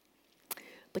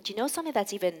 But you know something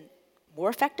that's even more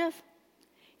effective?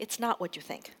 It's not what you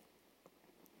think.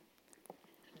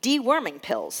 Deworming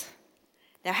pills.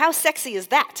 Now, how sexy is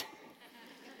that?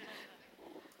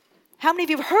 How many of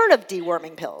you have heard of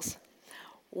deworming pills?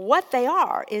 What they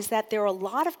are is that there are a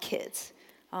lot of kids,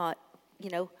 they're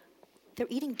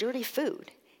eating dirty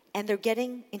food, and they're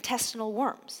getting intestinal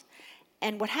worms.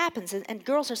 And what happens, and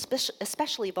girls are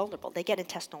especially vulnerable, they get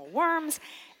intestinal worms,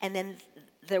 and then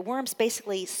the worms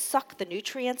basically suck the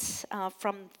nutrients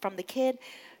from the kid.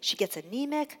 She gets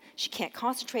anemic, she can't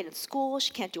concentrate in school,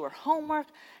 she can't do her homework,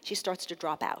 she starts to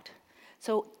drop out.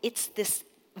 So it's this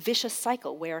vicious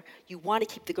cycle where you want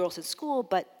to keep the girls in school,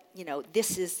 but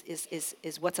this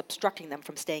is what's obstructing them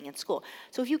from staying in school.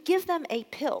 So if you give them a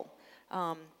pill,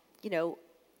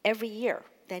 every year,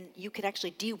 then you can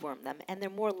actually deworm them, and they're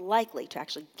more likely to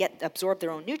actually absorb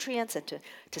their own nutrients and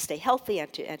to stay healthy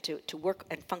and to work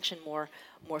and function more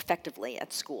effectively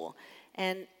at school.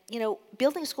 And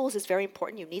building schools is very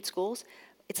important. You need schools.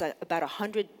 It's about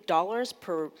 $100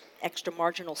 per extra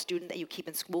marginal student that you keep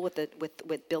in school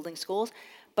with building schools.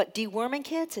 But deworming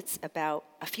kids, it's about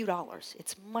a few dollars.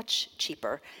 It's much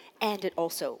cheaper, and it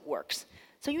also works.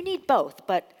 So you need both,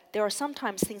 but there are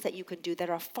sometimes things that you can do that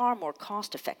are far more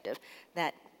cost-effective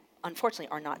that, unfortunately,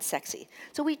 are not sexy.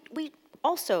 So we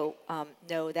also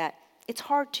know that it's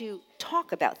hard to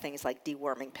talk about things like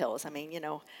deworming pills. I mean,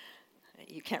 you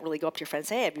can't really go up to your friend and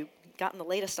say, hey, have you gotten the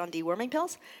latest on deworming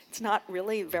pills? It's not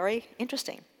really very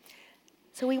interesting.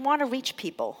 So we want to reach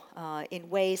people in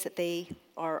ways that they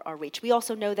are reached. We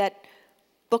also know that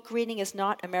book reading is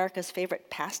not America's favorite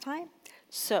pastime,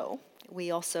 so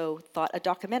we also thought a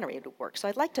documentary would work. So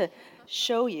I'd like to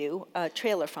show you a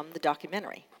trailer from the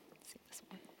documentary. Let's see this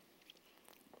one.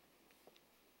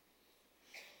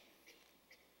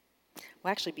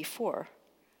 Well, actually, before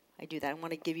I do that, I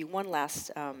want to give you one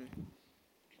last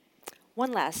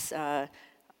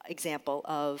example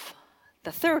of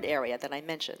the third area that I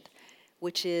mentioned,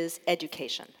 which is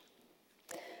education.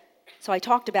 So I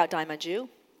talked about Daimanju,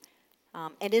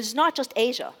 and it is not just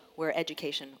Asia where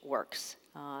education works.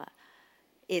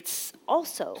 It's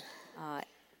also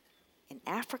in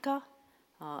Africa,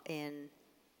 in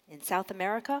South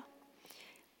America,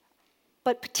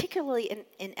 but particularly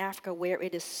in Africa where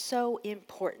it is so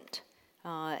important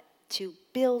to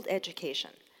build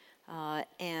education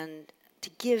and to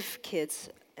give kids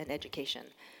an education.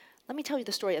 Let me tell you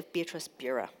the story of Beatrice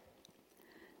Bura.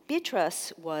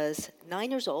 Beatrice was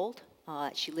 9 years old.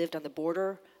 She lived on the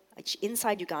border,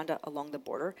 inside Uganda along the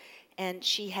border, and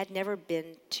she had never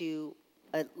been to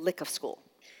a lick of school.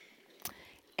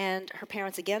 And her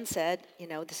parents again said,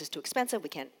 this is too expensive, we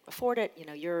can't afford it,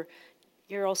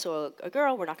 you're also a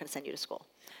girl, we're not going to send you to school.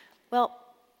 Well,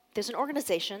 there's an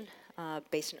organization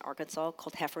based in Arkansas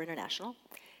called Heifer International,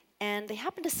 and they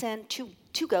happened to send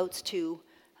two goats to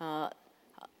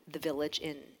the village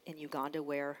in Uganda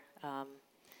where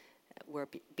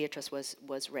Beatrice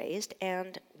was raised,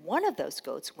 and one of those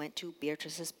goats went to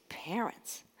Beatrice's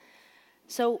parents.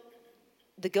 So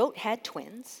the goat had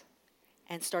twins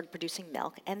and started producing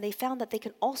milk, and they found that they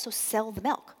could also sell the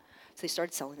milk. So they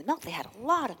started selling the milk. They had a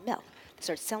lot of milk. They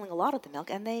started selling a lot of the milk,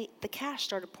 and the cash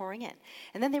started pouring in.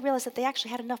 And then they realized that they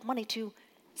actually had enough money to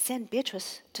send Beatrice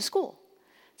to school.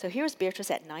 So here's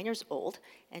Beatrice at 9 years old,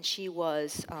 and she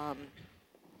was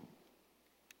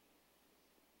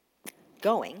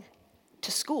going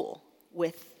to school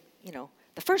with,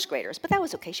 the first graders, but that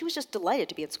was okay. She was just delighted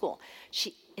to be in school.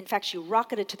 In fact, she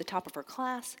rocketed to the top of her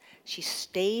class. She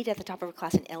stayed at the top of her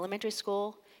class in elementary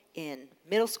school, in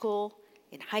middle school,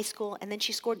 in high school, and then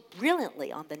she scored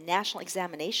brilliantly on the national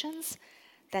examinations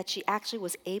that she actually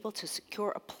was able to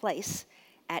secure a place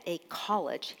at a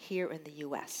college here in the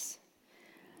US.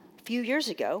 A few years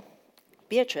ago,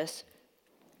 Beatrice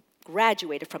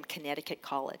graduated from Connecticut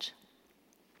College.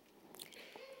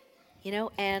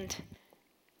 And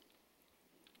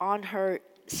on her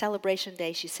celebration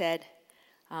day, she said,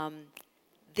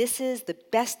 this is the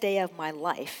best day of my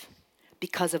life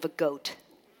because of a goat.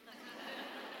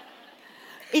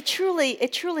 It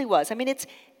truly was. I mean,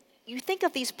 you think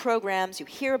of these programs, you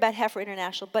hear about Heifer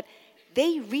International, but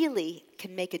they really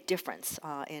can make a difference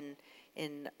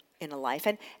in a life.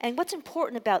 And what's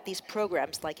important about these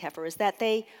programs like Heifer is that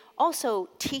they also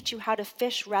teach you how to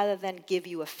fish rather than give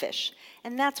you a fish.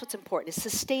 And that's what's important. Is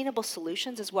sustainable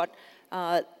solutions is what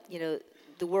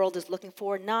the world is looking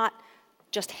for, not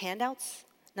just handouts,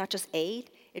 not just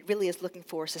aid. It really is looking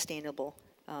for sustainable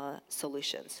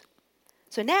solutions.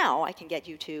 So now I can get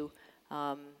you to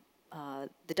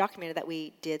the documentary that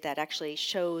we did that actually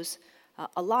shows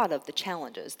a lot of the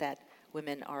challenges that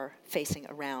women are facing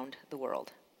around the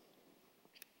world.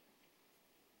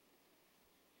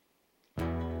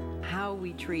 How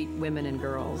we treat women and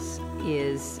girls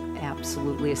is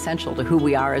absolutely essential to who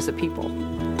we are as a people.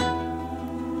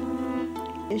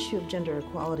 The issue of gender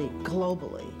equality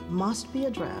globally must be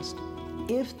addressed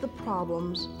if the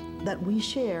problems that we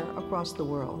share across the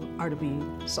world are to be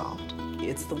solved.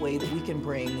 It's the way that we can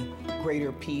bring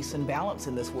greater peace and balance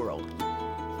in this world.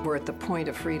 We're at the point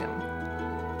of freedom,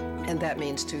 and that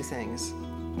means two things.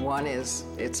 One is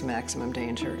it's maximum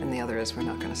danger, and the other is we're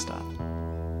not going to stop.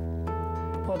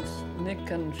 What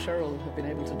Nick and Cheryl have been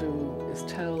able to do is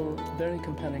tell very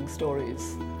compelling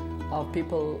stories of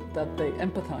people that they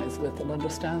empathize with and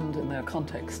understand in their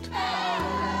context. Well,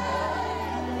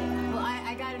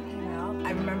 I got an email.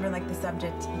 I remember the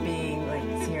subject being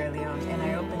Sierra Leone, and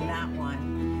I opened that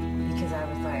one because I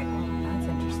was like, that's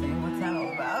interesting. What's that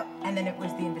all about? And then it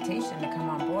was the invitation to come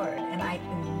on board, and I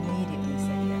immediately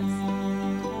said yes.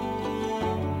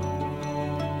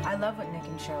 I love what Nick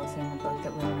and Cheryl say in the book,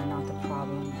 that women are not the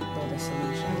problem, they're the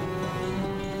solution.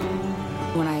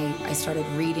 When I started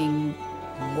reading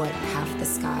what Half the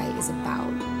Sky is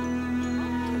about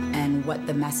and what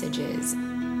the message is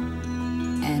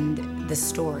and the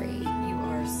story. You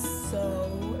are so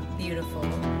beautiful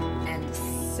and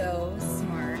so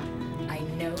smart. I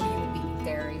know you will be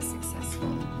very successful.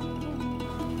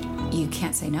 You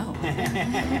can't say no.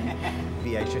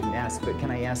 Maybe I shouldn't ask, but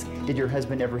can I ask, did your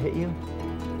husband ever hit you?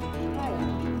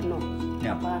 No.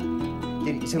 No.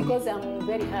 Because I'm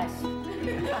very harsh.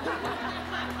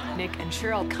 Nick and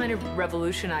Cheryl kind of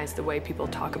revolutionized the way people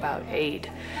talk about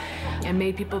aid and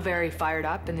made people very fired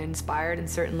up and inspired, and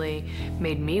certainly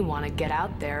made me want to get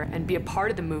out there and be a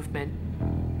part of the movement.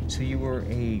 So you were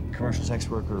a commercial sex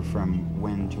worker from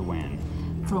when to when?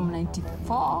 From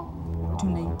 94 to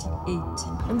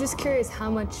 98. I'm just curious how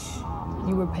much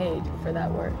you were paid for that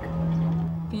work.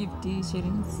 50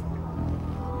 shillings.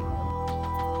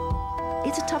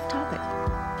 It's a tough topic.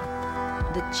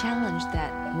 The challenge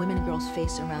that women and girls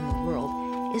face around the world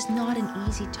is not an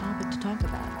easy topic to talk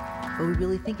about, but we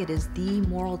really think it is the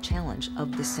moral challenge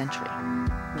of this century.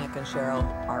 Nick and Cheryl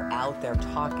are out there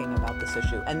talking about this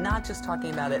issue, and not just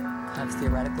talking about it kind of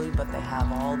theoretically, but they have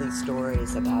all these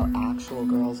stories about actual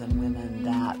girls and women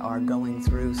that are going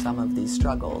through some of these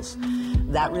struggles.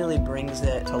 That really brings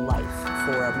it to life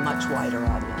for a much wider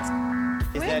audience.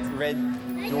 Is that red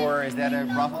door, is that a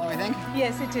brothel, do we think?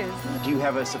 Yes, it is. Do you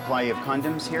have a supply of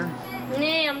condoms here?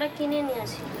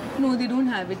 No, they don't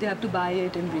have it. They have to buy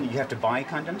it and bring it. You have to buy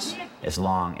condoms? As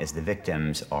long as the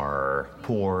victims are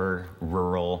poor,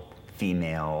 rural,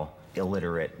 female,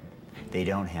 illiterate, they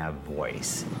don't have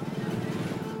voice.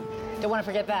 Don't want to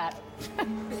forget that.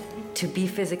 To be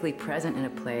physically present in a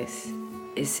place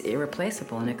is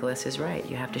irreplaceable. Nicholas is right.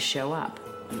 You have to show up.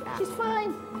 She's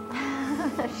fine.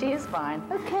 She is fine.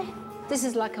 Okay. This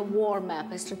is like a war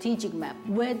map, a strategic map.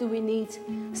 Where do we need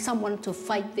someone to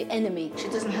fight the enemy? She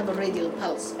doesn't have a radial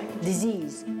pulse.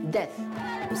 Disease, death.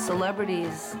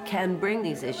 Celebrities can bring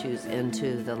these issues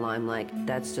into the limelight.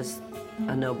 That's just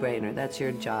a no-brainer. That's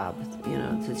your job, you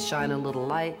know, to shine a little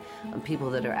light on people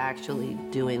that are actually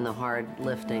doing the hard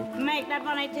lifting. Make that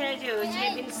one I tell you,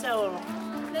 she's in Seoul.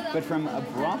 But from a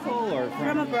brothel or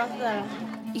From a brothel.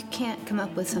 You can't come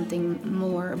up with something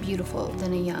more beautiful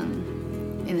than a young,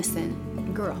 innocent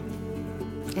girl.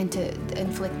 And to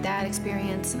inflict that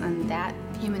experience on that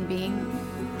human being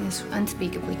is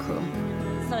unspeakably cruel.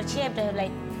 So she have to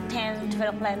like 10,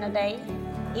 12 plans a day.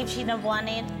 If she don't want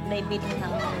it, they beat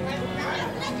her.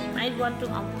 I want to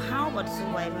empower the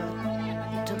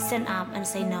survivor to stand up and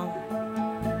say no.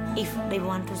 If they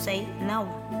want to say no.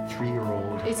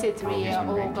 3-year-old. It's a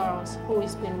 3-year-old girl who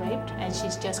has been raped and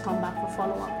she's just come back for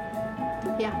follow-up.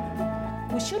 Yeah.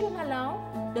 We shouldn't allow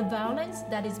the violence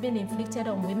that is being inflicted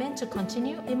on women to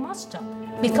continue. It must stop.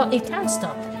 Because it can't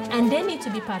stop. And they need to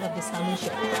be part of the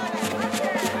solution.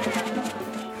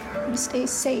 Stay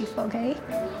safe, okay?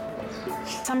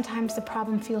 Sometimes the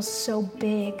problem feels so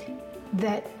big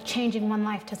that changing one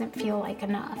life doesn't feel like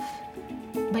enough.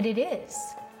 But it is.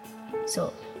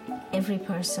 So every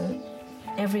person,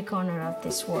 every corner of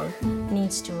this world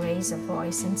needs to raise a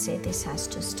voice and say this has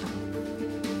to stop.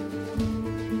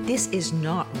 This is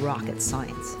not rocket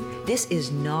science. This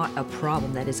is not a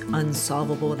problem that is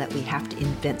unsolvable, that we have to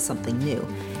invent something new.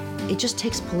 It just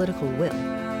takes political will.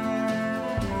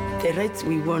 The rights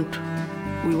we want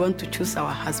to choose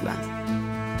our husbands.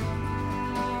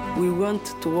 We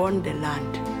want to own the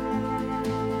land.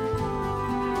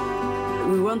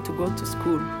 We want to go to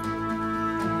school.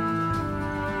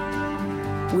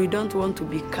 We don't want to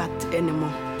be cut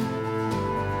anymore.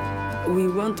 We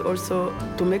want also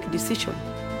to make decisions.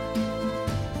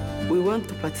 We want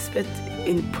to participate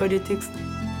in politics,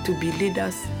 to be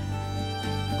leaders.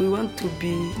 We want to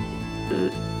be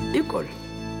equal.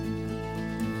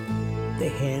 The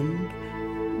hand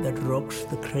that rocks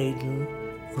the cradle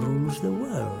rules the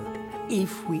world.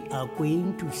 If we are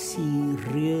going to see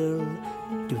real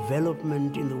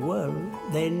development in the world,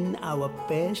 then our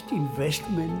best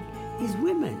investment is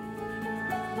women.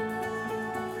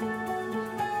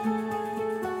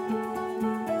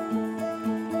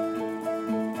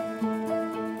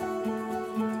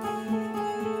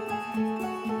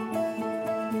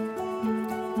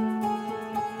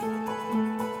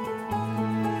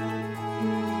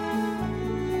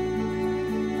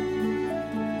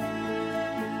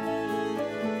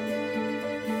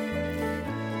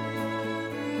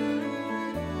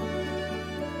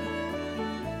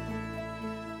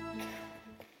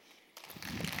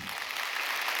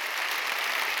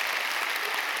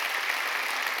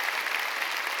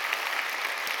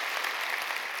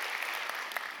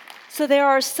 So there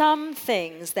are some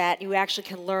things that you actually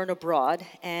can learn abroad,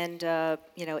 and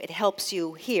it helps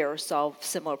you here solve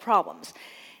similar problems.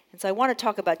 And so I want to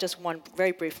talk about just one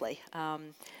very briefly,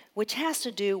 which has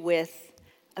to do with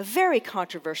a very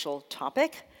controversial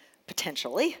topic,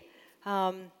 potentially,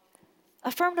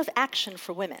 affirmative action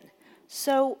for women.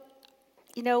 So,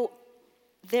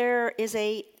 there is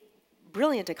a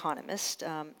brilliant economist,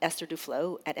 Esther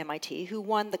Duflo at MIT, who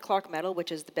won the Clark Medal,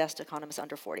 which is the best economist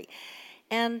under 40.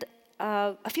 And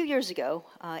a few years ago,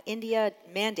 India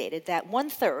mandated that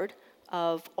 1/3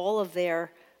 of all of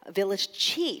their village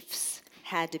chiefs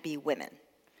had to be women.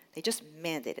 They just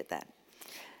mandated that.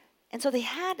 And so they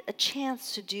had a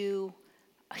chance to do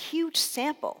a huge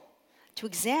sample to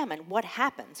examine what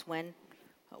happens when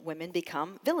women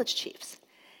become village chiefs.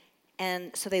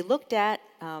 And so they looked at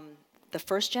the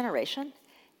first generation,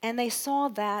 and they saw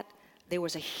that there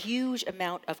was a huge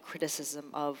amount of criticism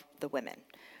of the women.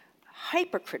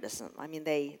 Hypercriticism. I mean,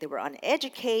 they were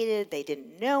uneducated. They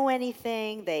didn't know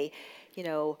anything. They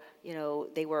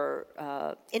were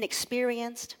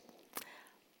inexperienced.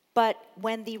 But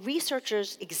when the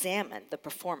researchers examined the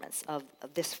performance of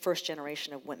this first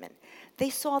generation of women, they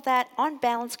saw that on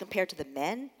balance compared to the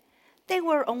men, they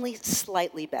were only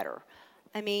slightly better.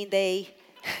 I mean,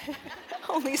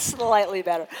 only slightly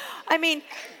better. I mean,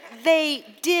 they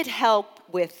did help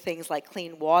with things like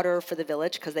clean water for the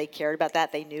village because they cared about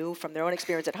that. They knew from their own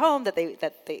experience at home that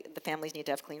the families need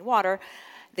to have clean water.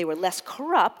 They were less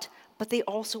corrupt, but they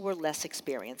also were less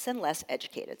experienced and less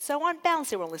educated. So on balance,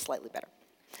 they were only slightly better.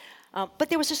 But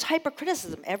there was just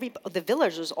hypercriticism. The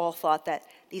villagers all thought that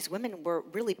these women were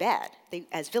really bad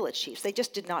as village chiefs. They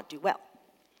just did not do well.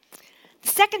 The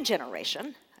second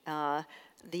generation,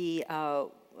 The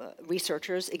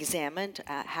researchers examined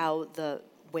how the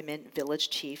women village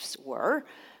chiefs were,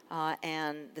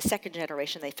 and the second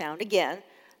generation they found again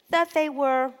that they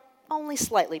were only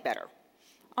slightly better.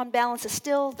 On balance,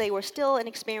 they were still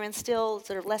inexperienced, still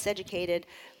sort of less educated,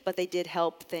 but they did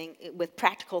help with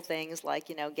practical things like,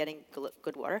 getting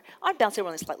good water. On balance, they were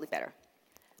only slightly better.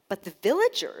 But the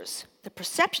villagers, the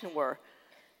perception were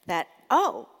that,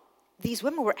 oh, these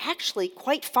women were actually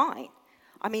quite fine.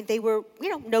 I mean, they were,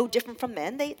 no different from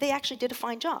men. They actually did a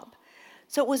fine job.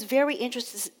 So it was very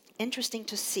interesting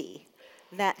to see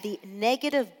that the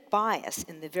negative bias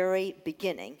in the very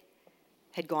beginning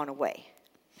had gone away.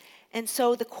 And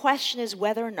so the question is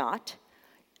whether or not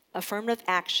affirmative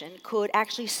action could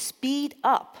actually speed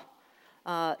up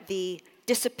the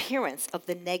disappearance of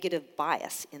the negative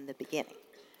bias in the beginning.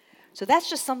 So that's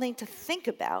just something to think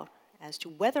about as to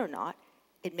whether or not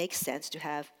it makes sense to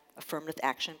have affirmative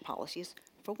action policies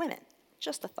for women.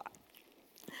 Just a thought.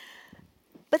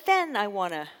 But then I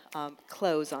want to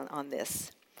close on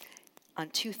this, on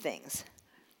two things.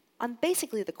 On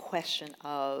basically the question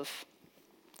of,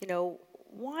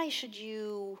 why should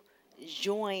you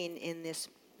join in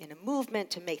a movement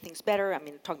to make things better? I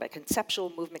mean, talking about a conceptual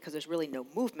movement because there's really no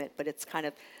movement, but it's kind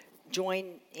of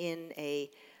join in a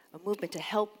movement to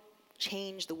help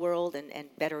change the world and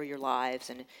better your lives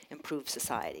and improve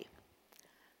society.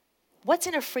 What's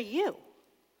in it for you?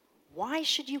 Why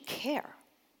should you care?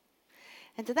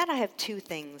 And to that I have two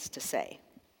things to say.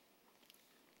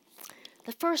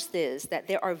 The first is that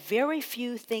there are very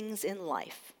few things in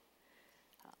life,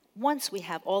 once we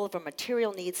have all of our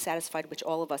material needs satisfied, which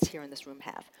all of us here in this room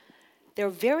have, there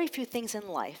are very few things in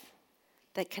life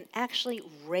that can actually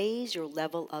raise your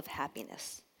level of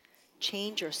happiness,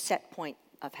 change your set point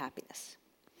of happiness.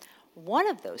 One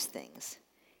of those things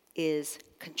is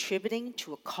contributing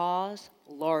to a cause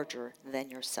larger than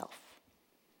yourself.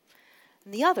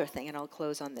 And the other thing, and I'll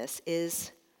close on this,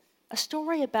 is a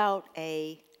story about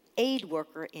an aid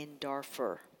worker in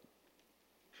Darfur.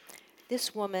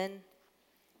 This woman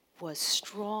was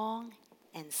strong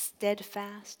and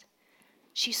steadfast.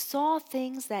 She saw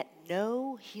things that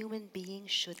no human being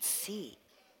should see.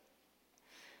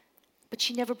 But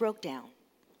she never broke down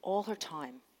all her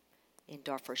time in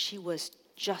Darfur. She was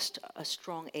just a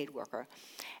strong aid worker.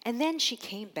 And then she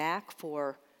came back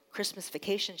for Christmas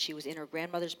vacation. She was in her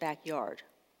grandmother's backyard.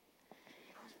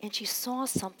 And she saw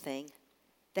something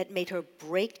that made her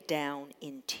break down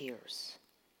in tears.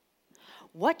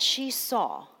 What she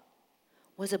saw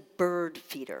was a bird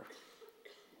feeder.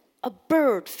 A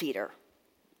bird feeder.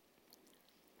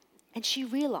 And she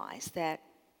realized that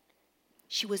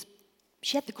she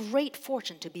had the great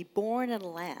fortune to be born in a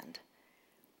land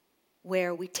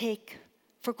where we take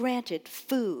for granted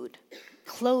food,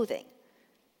 clothing,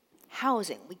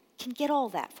 housing. We can get all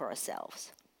that for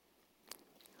ourselves.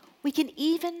 We can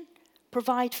even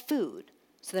provide food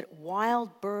so that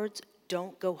wild birds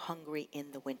don't go hungry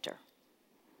in the winter.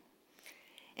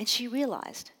 And she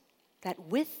realized that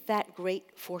with that great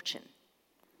fortune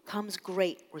comes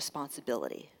great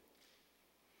responsibility.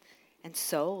 And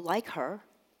so, like her,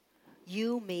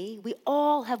 you, me, we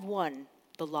all have won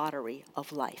the lottery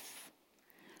of life.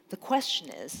 The question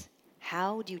is,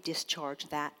 how do you discharge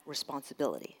that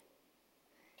responsibility?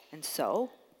 And so,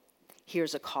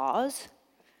 here's a cause.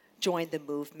 Join the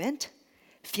movement,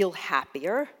 feel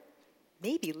happier,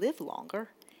 maybe live longer,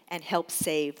 and help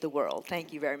save the world.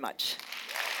 Thank you very much.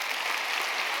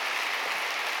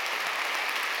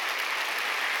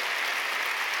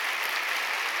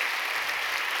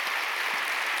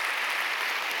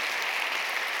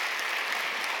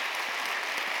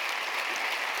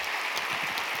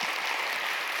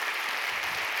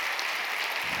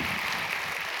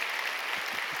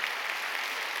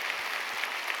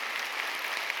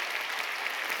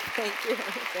 Thank you.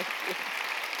 Thank you.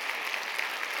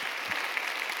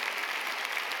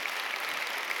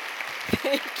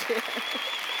 Thank you.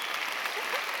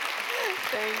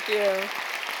 Thank you.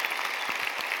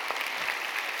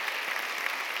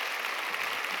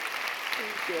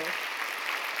 Thank you.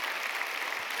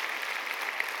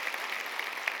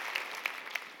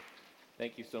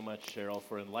 Thank you so much, Cheryl,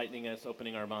 for enlightening us,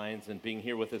 opening our minds, and being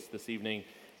here with us this evening.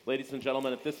 Ladies and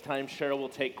gentlemen, at this time, Cheryl will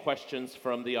take questions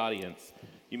from the audience.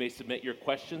 You may submit your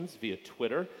questions via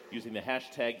Twitter using the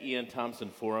hashtag Ian Thompson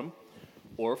Forum,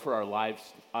 or for our live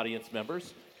audience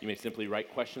members, you may simply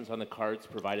write questions on the cards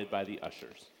provided by the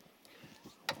ushers.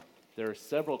 There are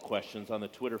several questions on the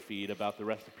Twitter feed about the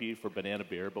recipe for banana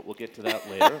beer, but we'll get to that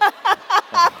later.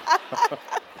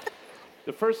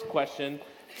 The first question,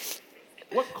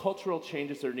 what cultural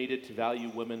changes are needed to value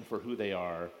women for who they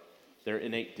are, their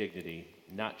innate dignity,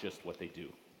 not just what they do?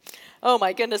 Oh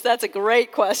my goodness, that's a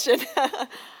great question.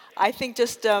 I think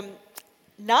just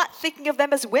not thinking of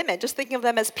them as women, just thinking of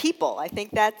them as people. I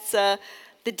think that's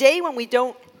the day when we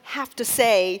don't have to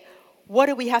say, what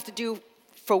do we have to do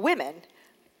for women,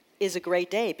 is a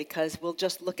great day because we'll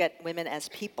just look at women as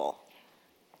people.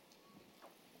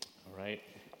 All right.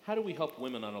 How do we help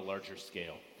women on a larger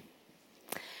scale?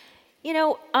 You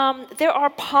know, there are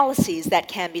policies that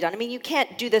can be done. I mean, you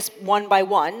can't do this one by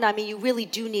one. I mean, you really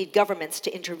do need governments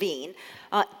to intervene,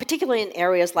 particularly in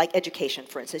areas like education,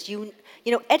 for instance. You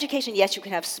know, education, yes, you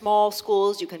can have small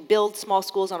schools, you can build small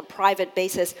schools on a private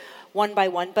basis, one by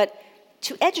one, but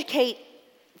to educate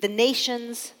the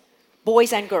nation's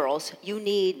boys and girls, you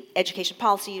need education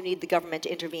policy, you need the government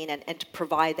to intervene and to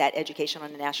provide that education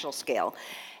on a national scale.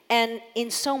 And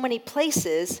in so many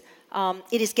places,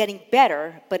 it is getting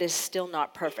better, but is still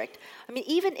not perfect. I mean,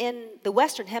 even in the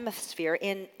Western Hemisphere,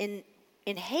 in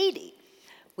Haiti,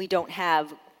 we don't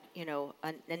have, you know,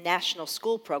 a national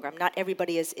school program. Not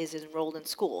everybody is enrolled in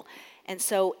school. And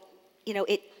so, you know,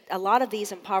 a lot of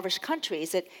these impoverished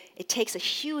countries, it takes a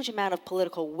huge amount of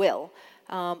political will,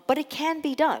 but it can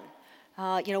be done.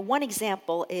 You know, one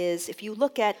example is if you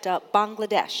look at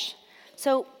Bangladesh.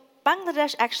 So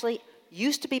Bangladesh actually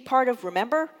used to be part of,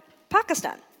 remember,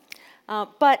 Pakistan.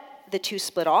 But the two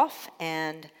split off,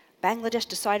 and Bangladesh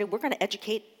decided we're going to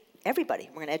educate everybody.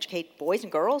 We're going to educate boys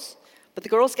and girls, but the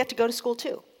girls get to go to school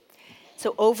too.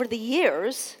 So over the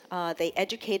years, they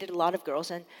educated a lot of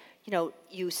girls, and you know,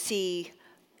 you see,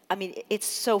 I mean, it's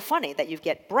so funny that you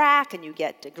get BRAC and you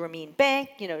get Grameen Bank,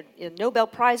 you know, a Nobel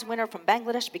Prize winner from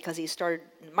Bangladesh because he started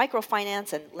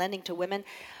microfinance and lending to women.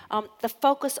 The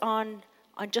focus on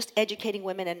just educating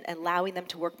women and allowing them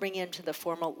to work, bringing them to the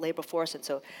formal labor force. And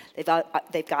so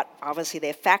they've got, obviously, they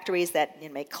have factories that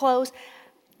make clothes.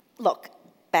 Look,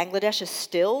 Bangladesh is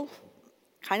still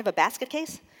kind of a basket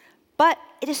case, but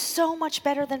it is so much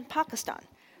better than Pakistan.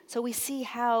 So we see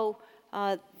how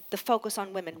the focus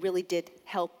on women really did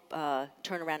help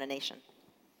turn around a nation.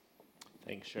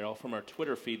 Thanks, Cheryl. From our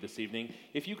Twitter feed this evening,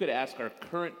 if you could ask our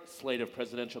current slate of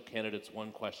presidential candidates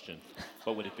one question,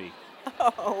 what would it be?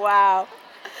 Oh, wow.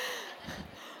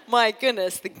 My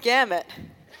goodness, the gamut.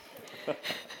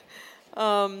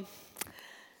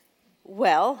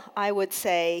 Well, I would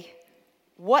say,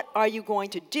 what are you going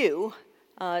to do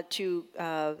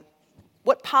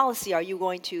what policy are you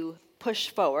going to push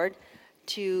forward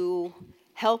to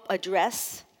help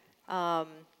address, you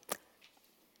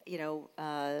know,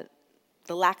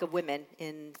 the lack of women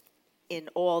in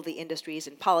all the industries,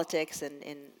 in politics and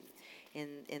in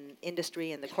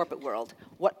industry and the corporate world?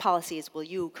 What policies will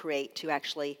you create to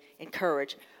actually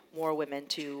encourage more women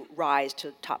to rise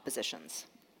to top positions?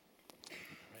 All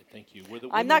right, thank you.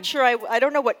 I'm not sure, I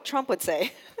don't know what Trump would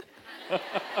say.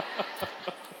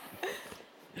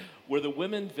 Were the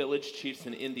women village chiefs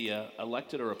in India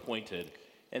elected or appointed,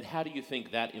 and how do you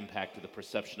think that impacted the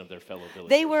perception of their fellow villagers?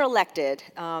 They were elected.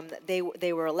 They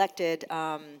were elected,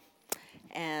 but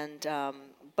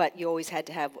you always had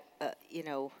to have, you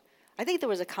know, I think there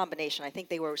was a combination. I think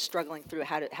they were struggling through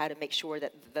how to make sure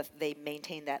that they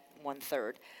maintained that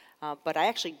 1/3. But I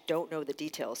actually don't know the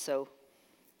details, so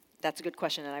that's a good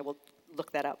question, and I will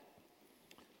look that up.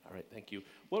 All right, thank you.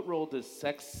 What role does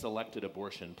sex-selected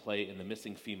abortion play in the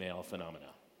missing female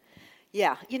phenomena?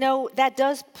 Yeah, you know, that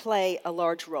does play a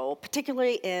large role,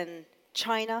 particularly in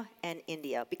China and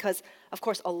India, because, of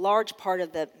course, a large part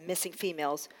of the missing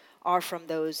females are from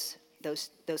those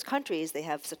countries. They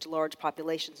have such large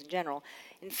populations in general.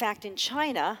 In fact, in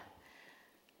China,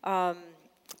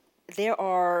 there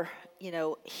are, you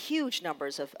know, huge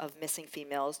numbers of missing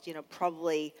females, you know,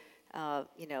 probably,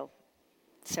 you know,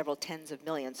 several tens of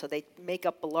millions. So they make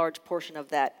up a large portion of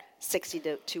that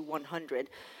 60 to 100.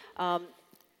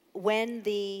 When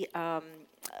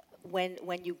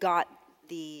you got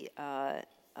the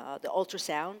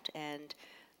ultrasound and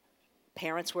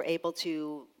parents were able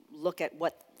to look at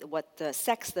what the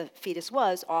sex the fetus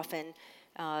was, often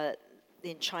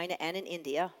in China and in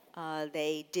India,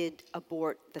 they did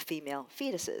abort the female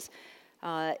fetuses.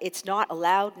 It's not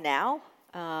allowed now,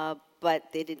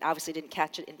 but they obviously didn't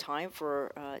catch it in time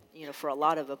for you know, for a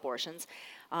lot of abortions.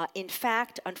 In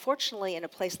fact, unfortunately, in a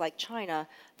place like China,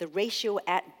 the ratio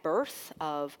at birth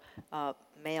of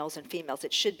males and females,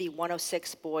 it should be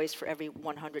 106 boys for every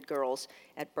 100 girls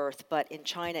at birth, but in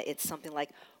China, it's something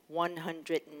like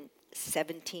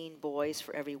 117 boys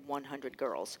for every 100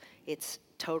 girls. It's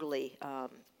totally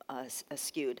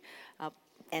skewed,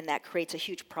 and that creates a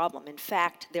huge problem. In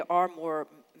fact, there are more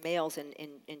males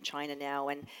in China now,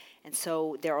 and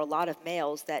so there are a lot of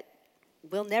males that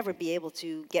will never be able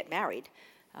to get married.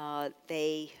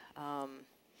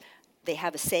 they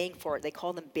have a saying for it. They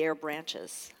call them bare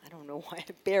branches. I don't know why,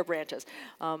 bare branches.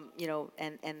 You know,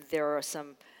 and there are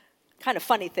some kind of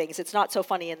funny things. It's not so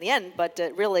funny in the end, but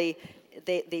really,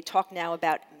 they talk now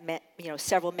about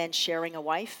several men sharing a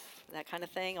wife, that kind of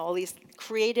thing. All these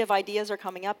creative ideas are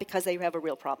coming up because they have a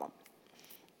real problem.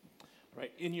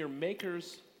 Right. In your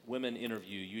Makers Women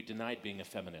interview, you denied being a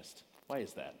feminist. Why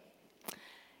is that?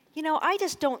 You know, I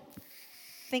just don't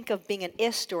think of being an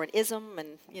ist or an ism,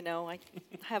 and I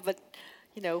have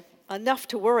enough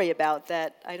to worry about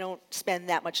that I don't spend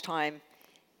that much time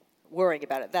worrying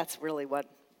about it. That's really what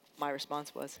my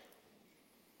response was.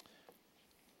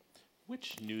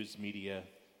 Which news media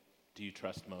do you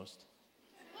trust most?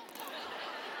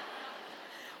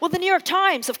 Well, the New York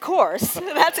Times, of course.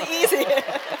 That's easy.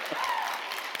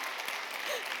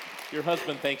 Your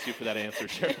husband thanks you for that answer,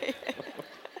 Cheryl.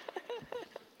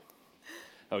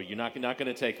 Oh, you're not going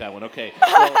to take that one. Okay.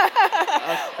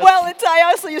 Well, I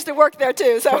also used to work there,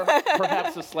 too. So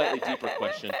perhaps a slightly deeper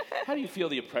question. How do you feel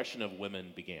the oppression of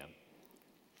women began?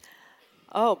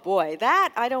 Oh, boy.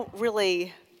 That I don't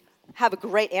really have a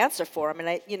great answer for. I mean,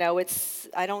 I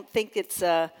don't think it's,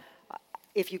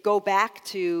 if you go back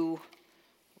to,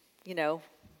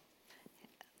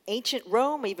 ancient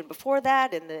Rome, even before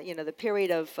that, in the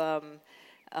period of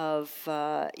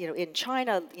in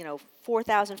China,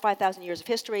 4,000, 5,000 years of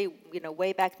history,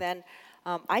 way back then.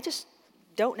 I just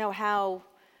don't know how,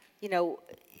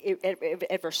 it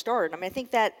ever started. I mean, I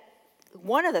think that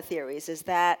one of the theories is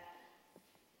that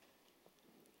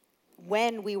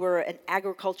when we were an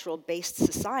agricultural-based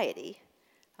society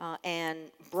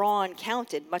and brawn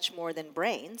counted much more than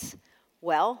brains,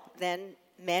 well, then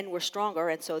men were stronger,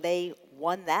 and so they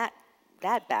won that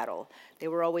battle. They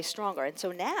were always stronger. And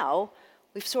so now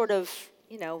we've sort of,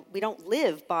 we don't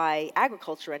live by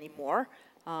agriculture anymore,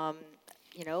 and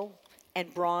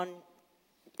brawn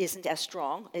isn't as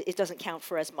strong. It doesn't count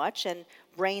for as much, and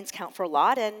brains count for a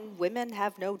lot, and women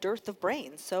have no dearth of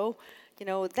brains. So,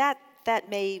 that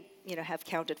may, have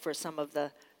counted for some of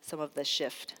the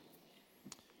shift.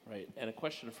 Right, and a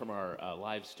question from our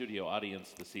live studio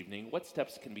audience this evening. What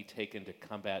steps can be taken to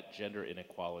combat gender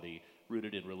inequality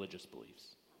rooted in religious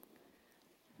beliefs?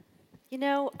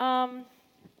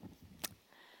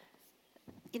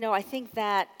 I think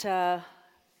that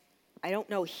I don't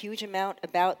know a huge amount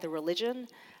about the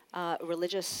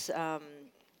religious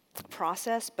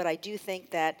process, but I do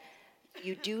think that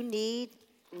you do need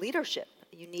leadership.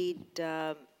 You need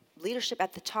leadership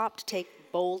at the top to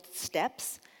take bold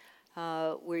steps.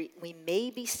 We may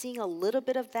be seeing a little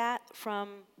bit of that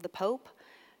from the Pope.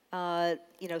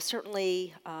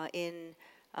 Certainly in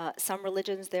some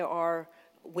religions there are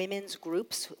women's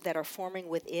groups that are forming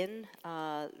within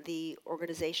the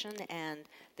organization, and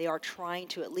they are trying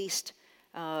to at least,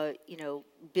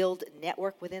 build a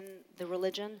network within the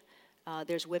religion.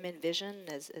 There's Women Vision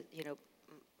as,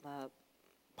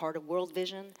 part of World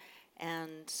Vision,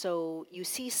 and so you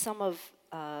see some of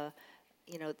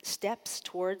steps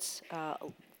towards,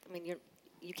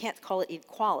 you can't call it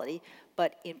equality,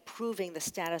 but improving the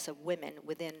status of women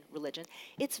within religion.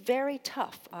 It's very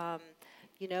tough.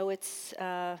 It's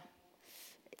a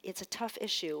tough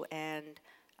issue, and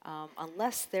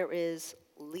unless there is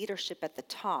leadership at the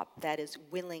top that is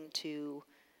willing to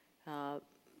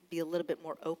be a little bit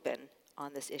more open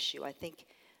on this issue, I think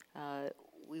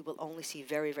we will only see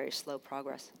very, very slow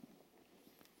progress.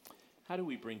 How do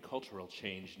we bring cultural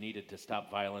change needed to stop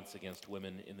violence against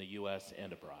women in the U.S.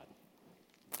 and abroad?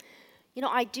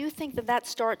 I do think that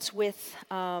starts with,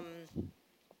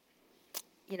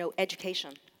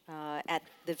 education at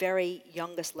the very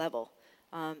youngest level,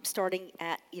 starting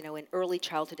at, in early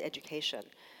childhood education.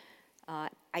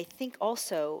 I think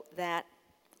also that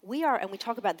we are, and we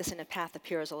talk about this in A Path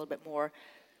Appears a little bit more,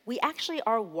 we actually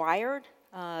are wired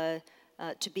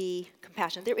to be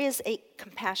compassionate. There is a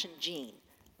compassion gene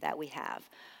that we have.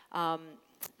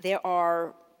 There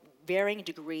are varying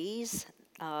degrees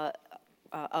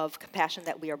of compassion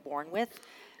that we are born with,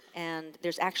 and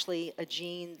there's actually a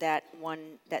gene that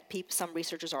some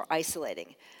researchers are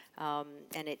isolating, and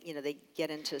they get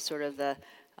into sort of the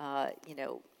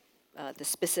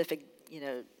specific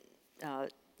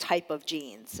type of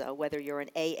genes, whether you're an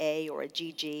AA or a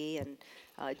GG, and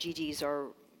GGs are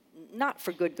not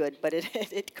for good, but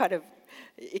it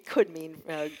could mean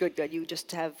good. You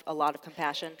just have a lot of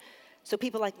compassion. So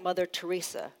people like Mother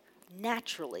Teresa,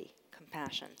 naturally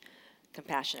compassionate,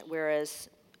 whereas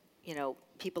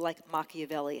people like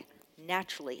Machiavelli,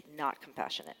 naturally not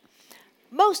compassionate.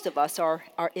 Most of us are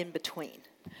in between.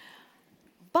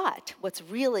 But what's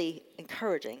really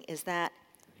encouraging is that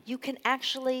you can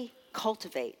actually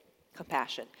cultivate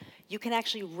compassion. you can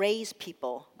actually raise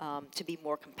people to be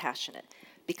more compassionate,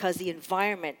 because the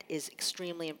environment is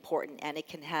extremely important and it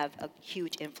can have a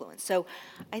huge influence. So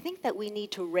I think that we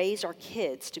need to raise our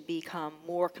kids to become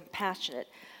more compassionate,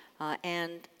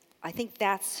 and I think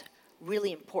that's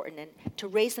really important, and to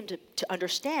raise them to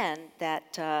understand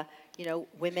that you know,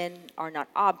 women are not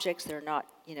objects, they're not,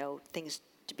 you know, things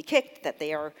to be kicked, that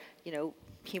they are, you know,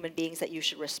 human beings that you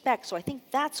should respect. So I think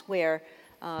that's where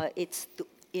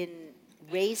in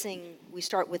raising, we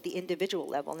start with the individual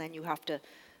level, and then you have to,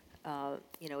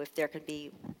 you know, if there can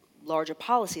be larger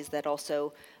policies that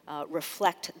also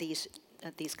reflect these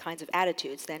kinds of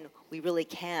attitudes, then we really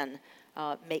can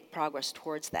make progress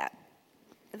towards that.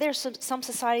 There's some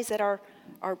societies that are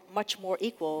much more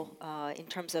equal in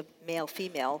terms of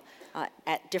male-female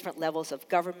at different levels of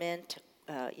government,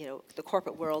 you know, the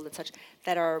corporate world and such,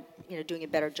 that are, you know, doing a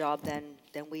better job than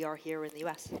we are here in the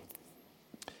U.S.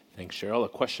 Thanks, Cheryl. A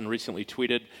question recently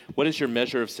tweeted, what is your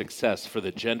measure of success for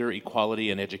the gender equality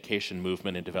and education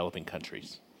movement in developing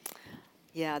countries?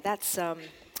 Yeah, that's,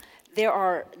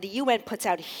 the UN puts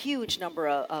out a huge number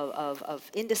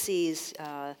of indices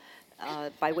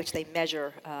by which they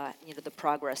measure, you know, the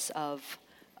progress of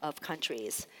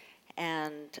countries.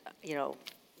 And, you know,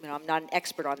 I'm not an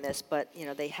expert on this, but, you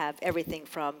know, they have everything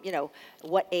from, you know,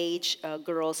 what age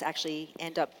girls actually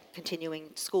end up continuing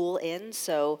school in.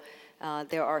 So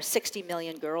there are 60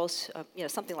 million girls, you know,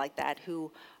 something like that,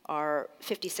 who are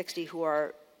 50, 60, who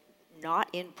are not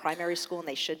in primary school, and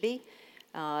they should be.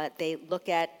 They look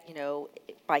at, you know,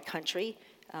 by country,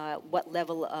 what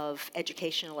level of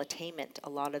educational attainment a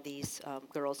lot of these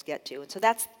girls get to. And so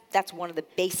that's one of the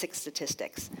basic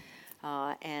statistics.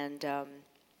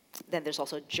 Then there's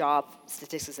also job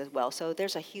statistics as well. So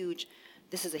this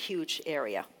is a huge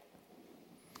area.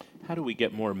 How do we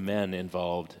get more men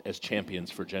involved as champions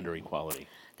for gender equality?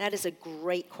 That is a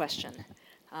great question.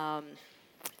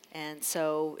 And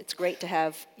so it's great to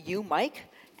have you, Mike,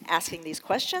 asking these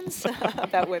questions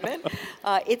about women.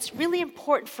 It's really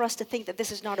important for us to think that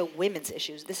this is not a women's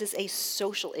issue. This is a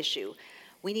social issue.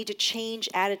 We need to change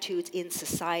attitudes in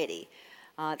society.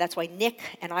 That's why Nick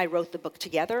and I wrote the book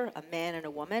together, A Man and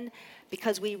a Woman,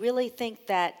 because we really think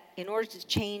that in order to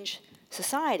change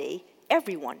society,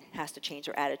 everyone has to change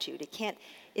their attitude. It can't,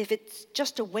 if it's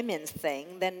just a women's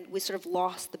thing, then we sort of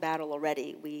lost the battle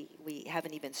already. We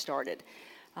haven't even started.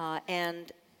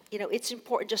 And you know, it's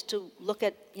important just to look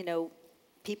at, you know,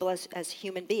 people as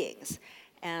human beings,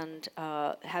 and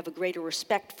have a greater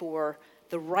respect for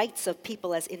the rights of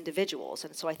people as individuals.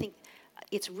 And so I think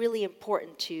it's really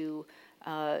important to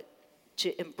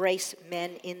embrace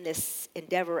men in this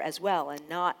endeavor as well, and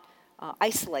not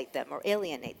isolate them or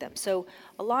alienate them. So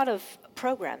a lot of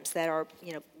programs that are,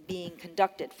 you know, being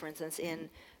conducted, for instance, in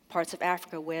parts of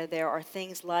Africa where there are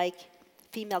things like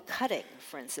female cutting,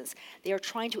 for instance, they are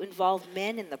trying to involve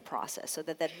men in the process so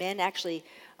that men actually,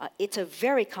 it's a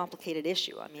very complicated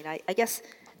issue. I mean, I guess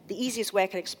the easiest way I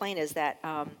can explain is that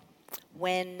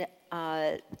when,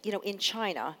 you know, in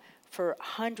China, for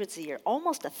hundreds of years,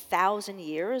 almost 1,000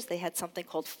 years, they had something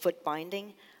called foot binding.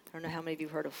 I don't know how many of you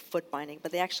have heard of foot binding,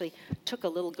 but they actually took a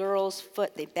little girl's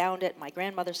foot, they bound it. My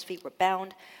grandmother's feet were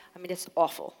bound. I mean, it's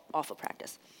awful, awful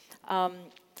practice.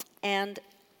 And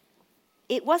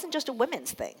it wasn't just a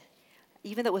women's thing,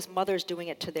 even though it was mothers doing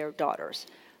it to their daughters.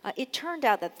 It turned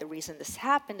out that the reason this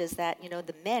happened is that, you know,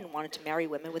 the men wanted to marry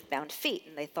women with bound feet,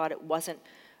 and they thought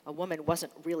a woman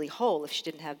wasn't really whole if she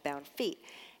didn't have bound feet.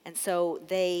 And so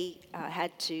they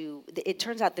had to, it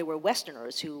turns out there were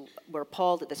Westerners who were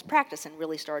appalled at this practice and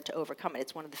really started to overcome it.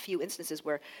 It's one of the few instances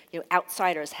where, you know,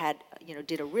 outsiders had, you know,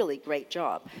 did a really great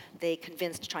job. They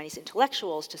convinced Chinese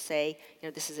intellectuals to say, you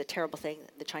know, this is a terrible thing.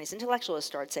 The Chinese intellectuals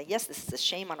started saying, yes, this is a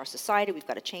shame on our society, we've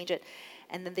got to change it.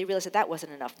 And then they realized that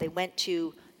wasn't enough. They went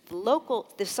to the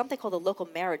local, there's something called the local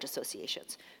marriage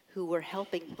associations, who were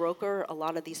helping broker a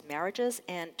lot of these marriages,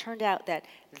 and turned out that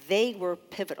they were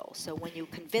pivotal. So when you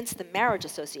convinced the marriage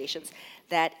associations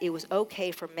that it was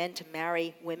okay for men to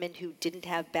marry women who didn't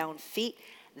have bound feet,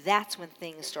 that's when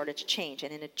things started to change.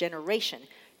 And in a generation,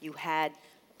 you had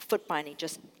foot binding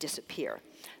just disappear.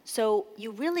 So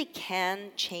you really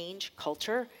can change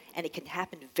culture, and it can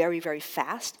happen very, very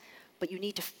fast, but you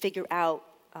need to figure out,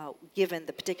 given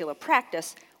the particular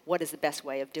practice, what is the best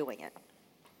way of doing it.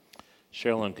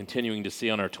 Cheryl, I'm continuing to see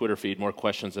on our Twitter feed more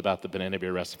questions about the banana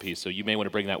beer recipe, so you may want to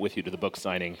bring that with you to the book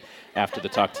signing after the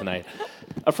talk tonight.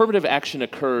 Affirmative action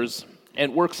occurs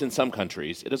and works in some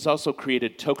countries. It has also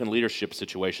created token leadership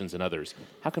situations in others.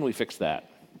 How can we fix that?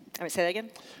 Let me say that again?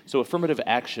 So affirmative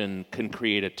action can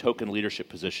create a token leadership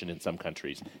position in some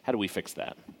countries. How do we fix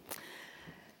that?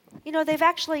 You know, they've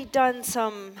actually done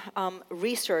some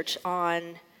research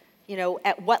on, you know,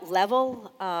 at what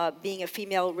level being a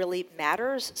female really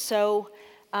matters. So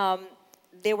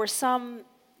there was some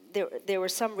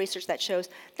research that shows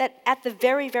that at the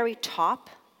very, very top,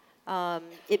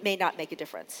 it may not make a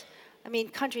difference. I mean,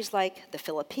 countries like the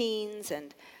Philippines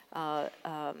and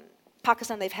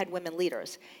Pakistan, they've had women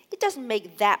leaders. It doesn't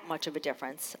make that much of a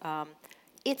difference.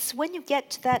 It's when you get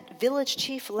to that village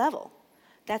chief level,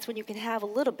 that's when you can have a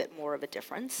little bit more of a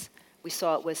difference. We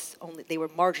saw it was only, they were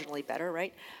marginally better,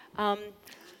 right?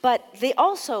 But they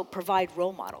also provide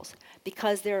role models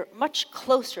because they're much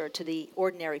closer to the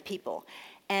ordinary people.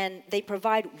 And they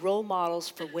provide role models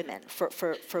for women,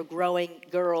 for growing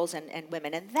girls and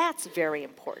women. And that's very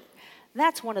important.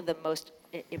 That's one of the most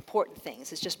important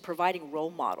things, is just providing role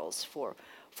models for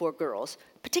girls,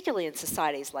 particularly in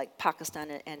societies like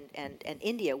Pakistan and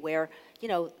India, where, you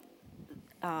know,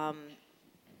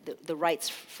 the rights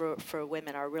for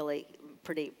women are really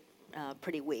pretty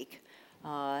weak.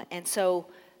 And so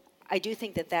I do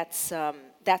think that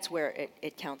that's where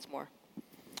it counts more.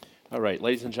 All right,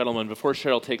 ladies and gentlemen, before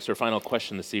Cheryl takes her final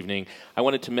question this evening, I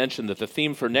wanted to mention that the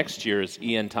theme for next year's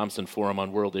E.N. Thompson Forum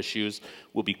on World Issues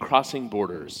will be Crossing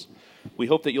Borders. We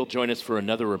hope that you'll join us for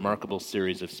another remarkable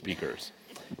series of speakers.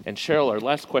 And Cheryl, our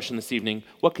last question this evening,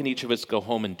 what can each of us go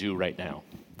home and do right now?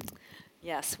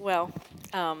 Yes, well,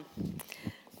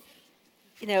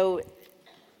 you know,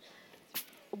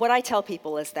 what I tell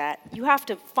people is that you have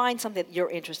to find something that you're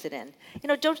interested in. You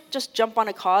know, don't just jump on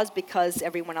a cause because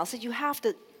everyone else is. You have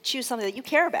to choose something that you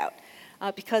care about,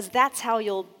 because that's how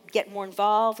you'll get more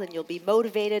involved and you'll be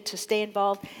motivated to stay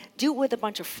involved. Do it with a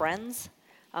bunch of friends.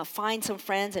 Find some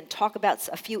friends and talk about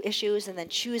a few issues, and then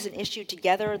choose an issue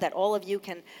together that all of you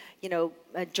can, you know,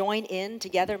 join in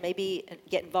together. Maybe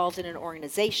get involved in an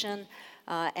organization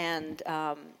and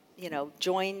you know,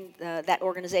 join that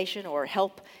organization, or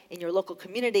help in your local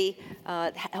community,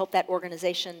 help that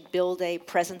organization build a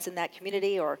presence in that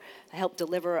community, or help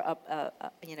deliver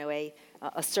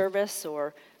a service,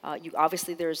 or you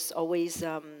obviously there's always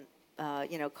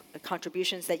you know,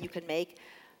 contributions that you can make.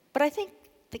 But I think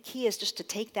the key is just to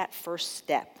take that first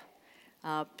step,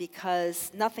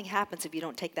 because nothing happens if you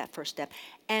don't take that first step,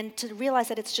 and to realize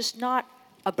that it's just not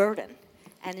a burden.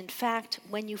 And in fact,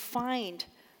 when you find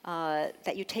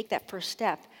that you take that first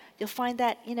step, you'll find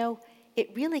that, you know, it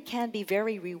really can be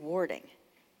very rewarding.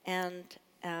 And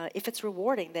if it's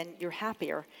rewarding, then you're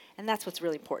happier, and that's what's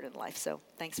really important in life. So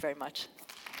thanks very much.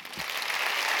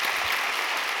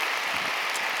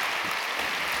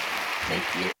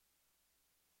 Thank you.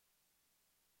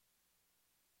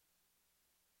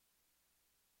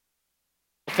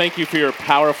 Thank you for your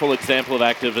powerful example of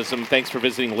activism. Thanks for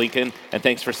visiting Lincoln, and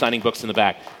thanks for signing books in the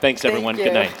back. Thanks, everyone.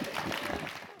 Good night.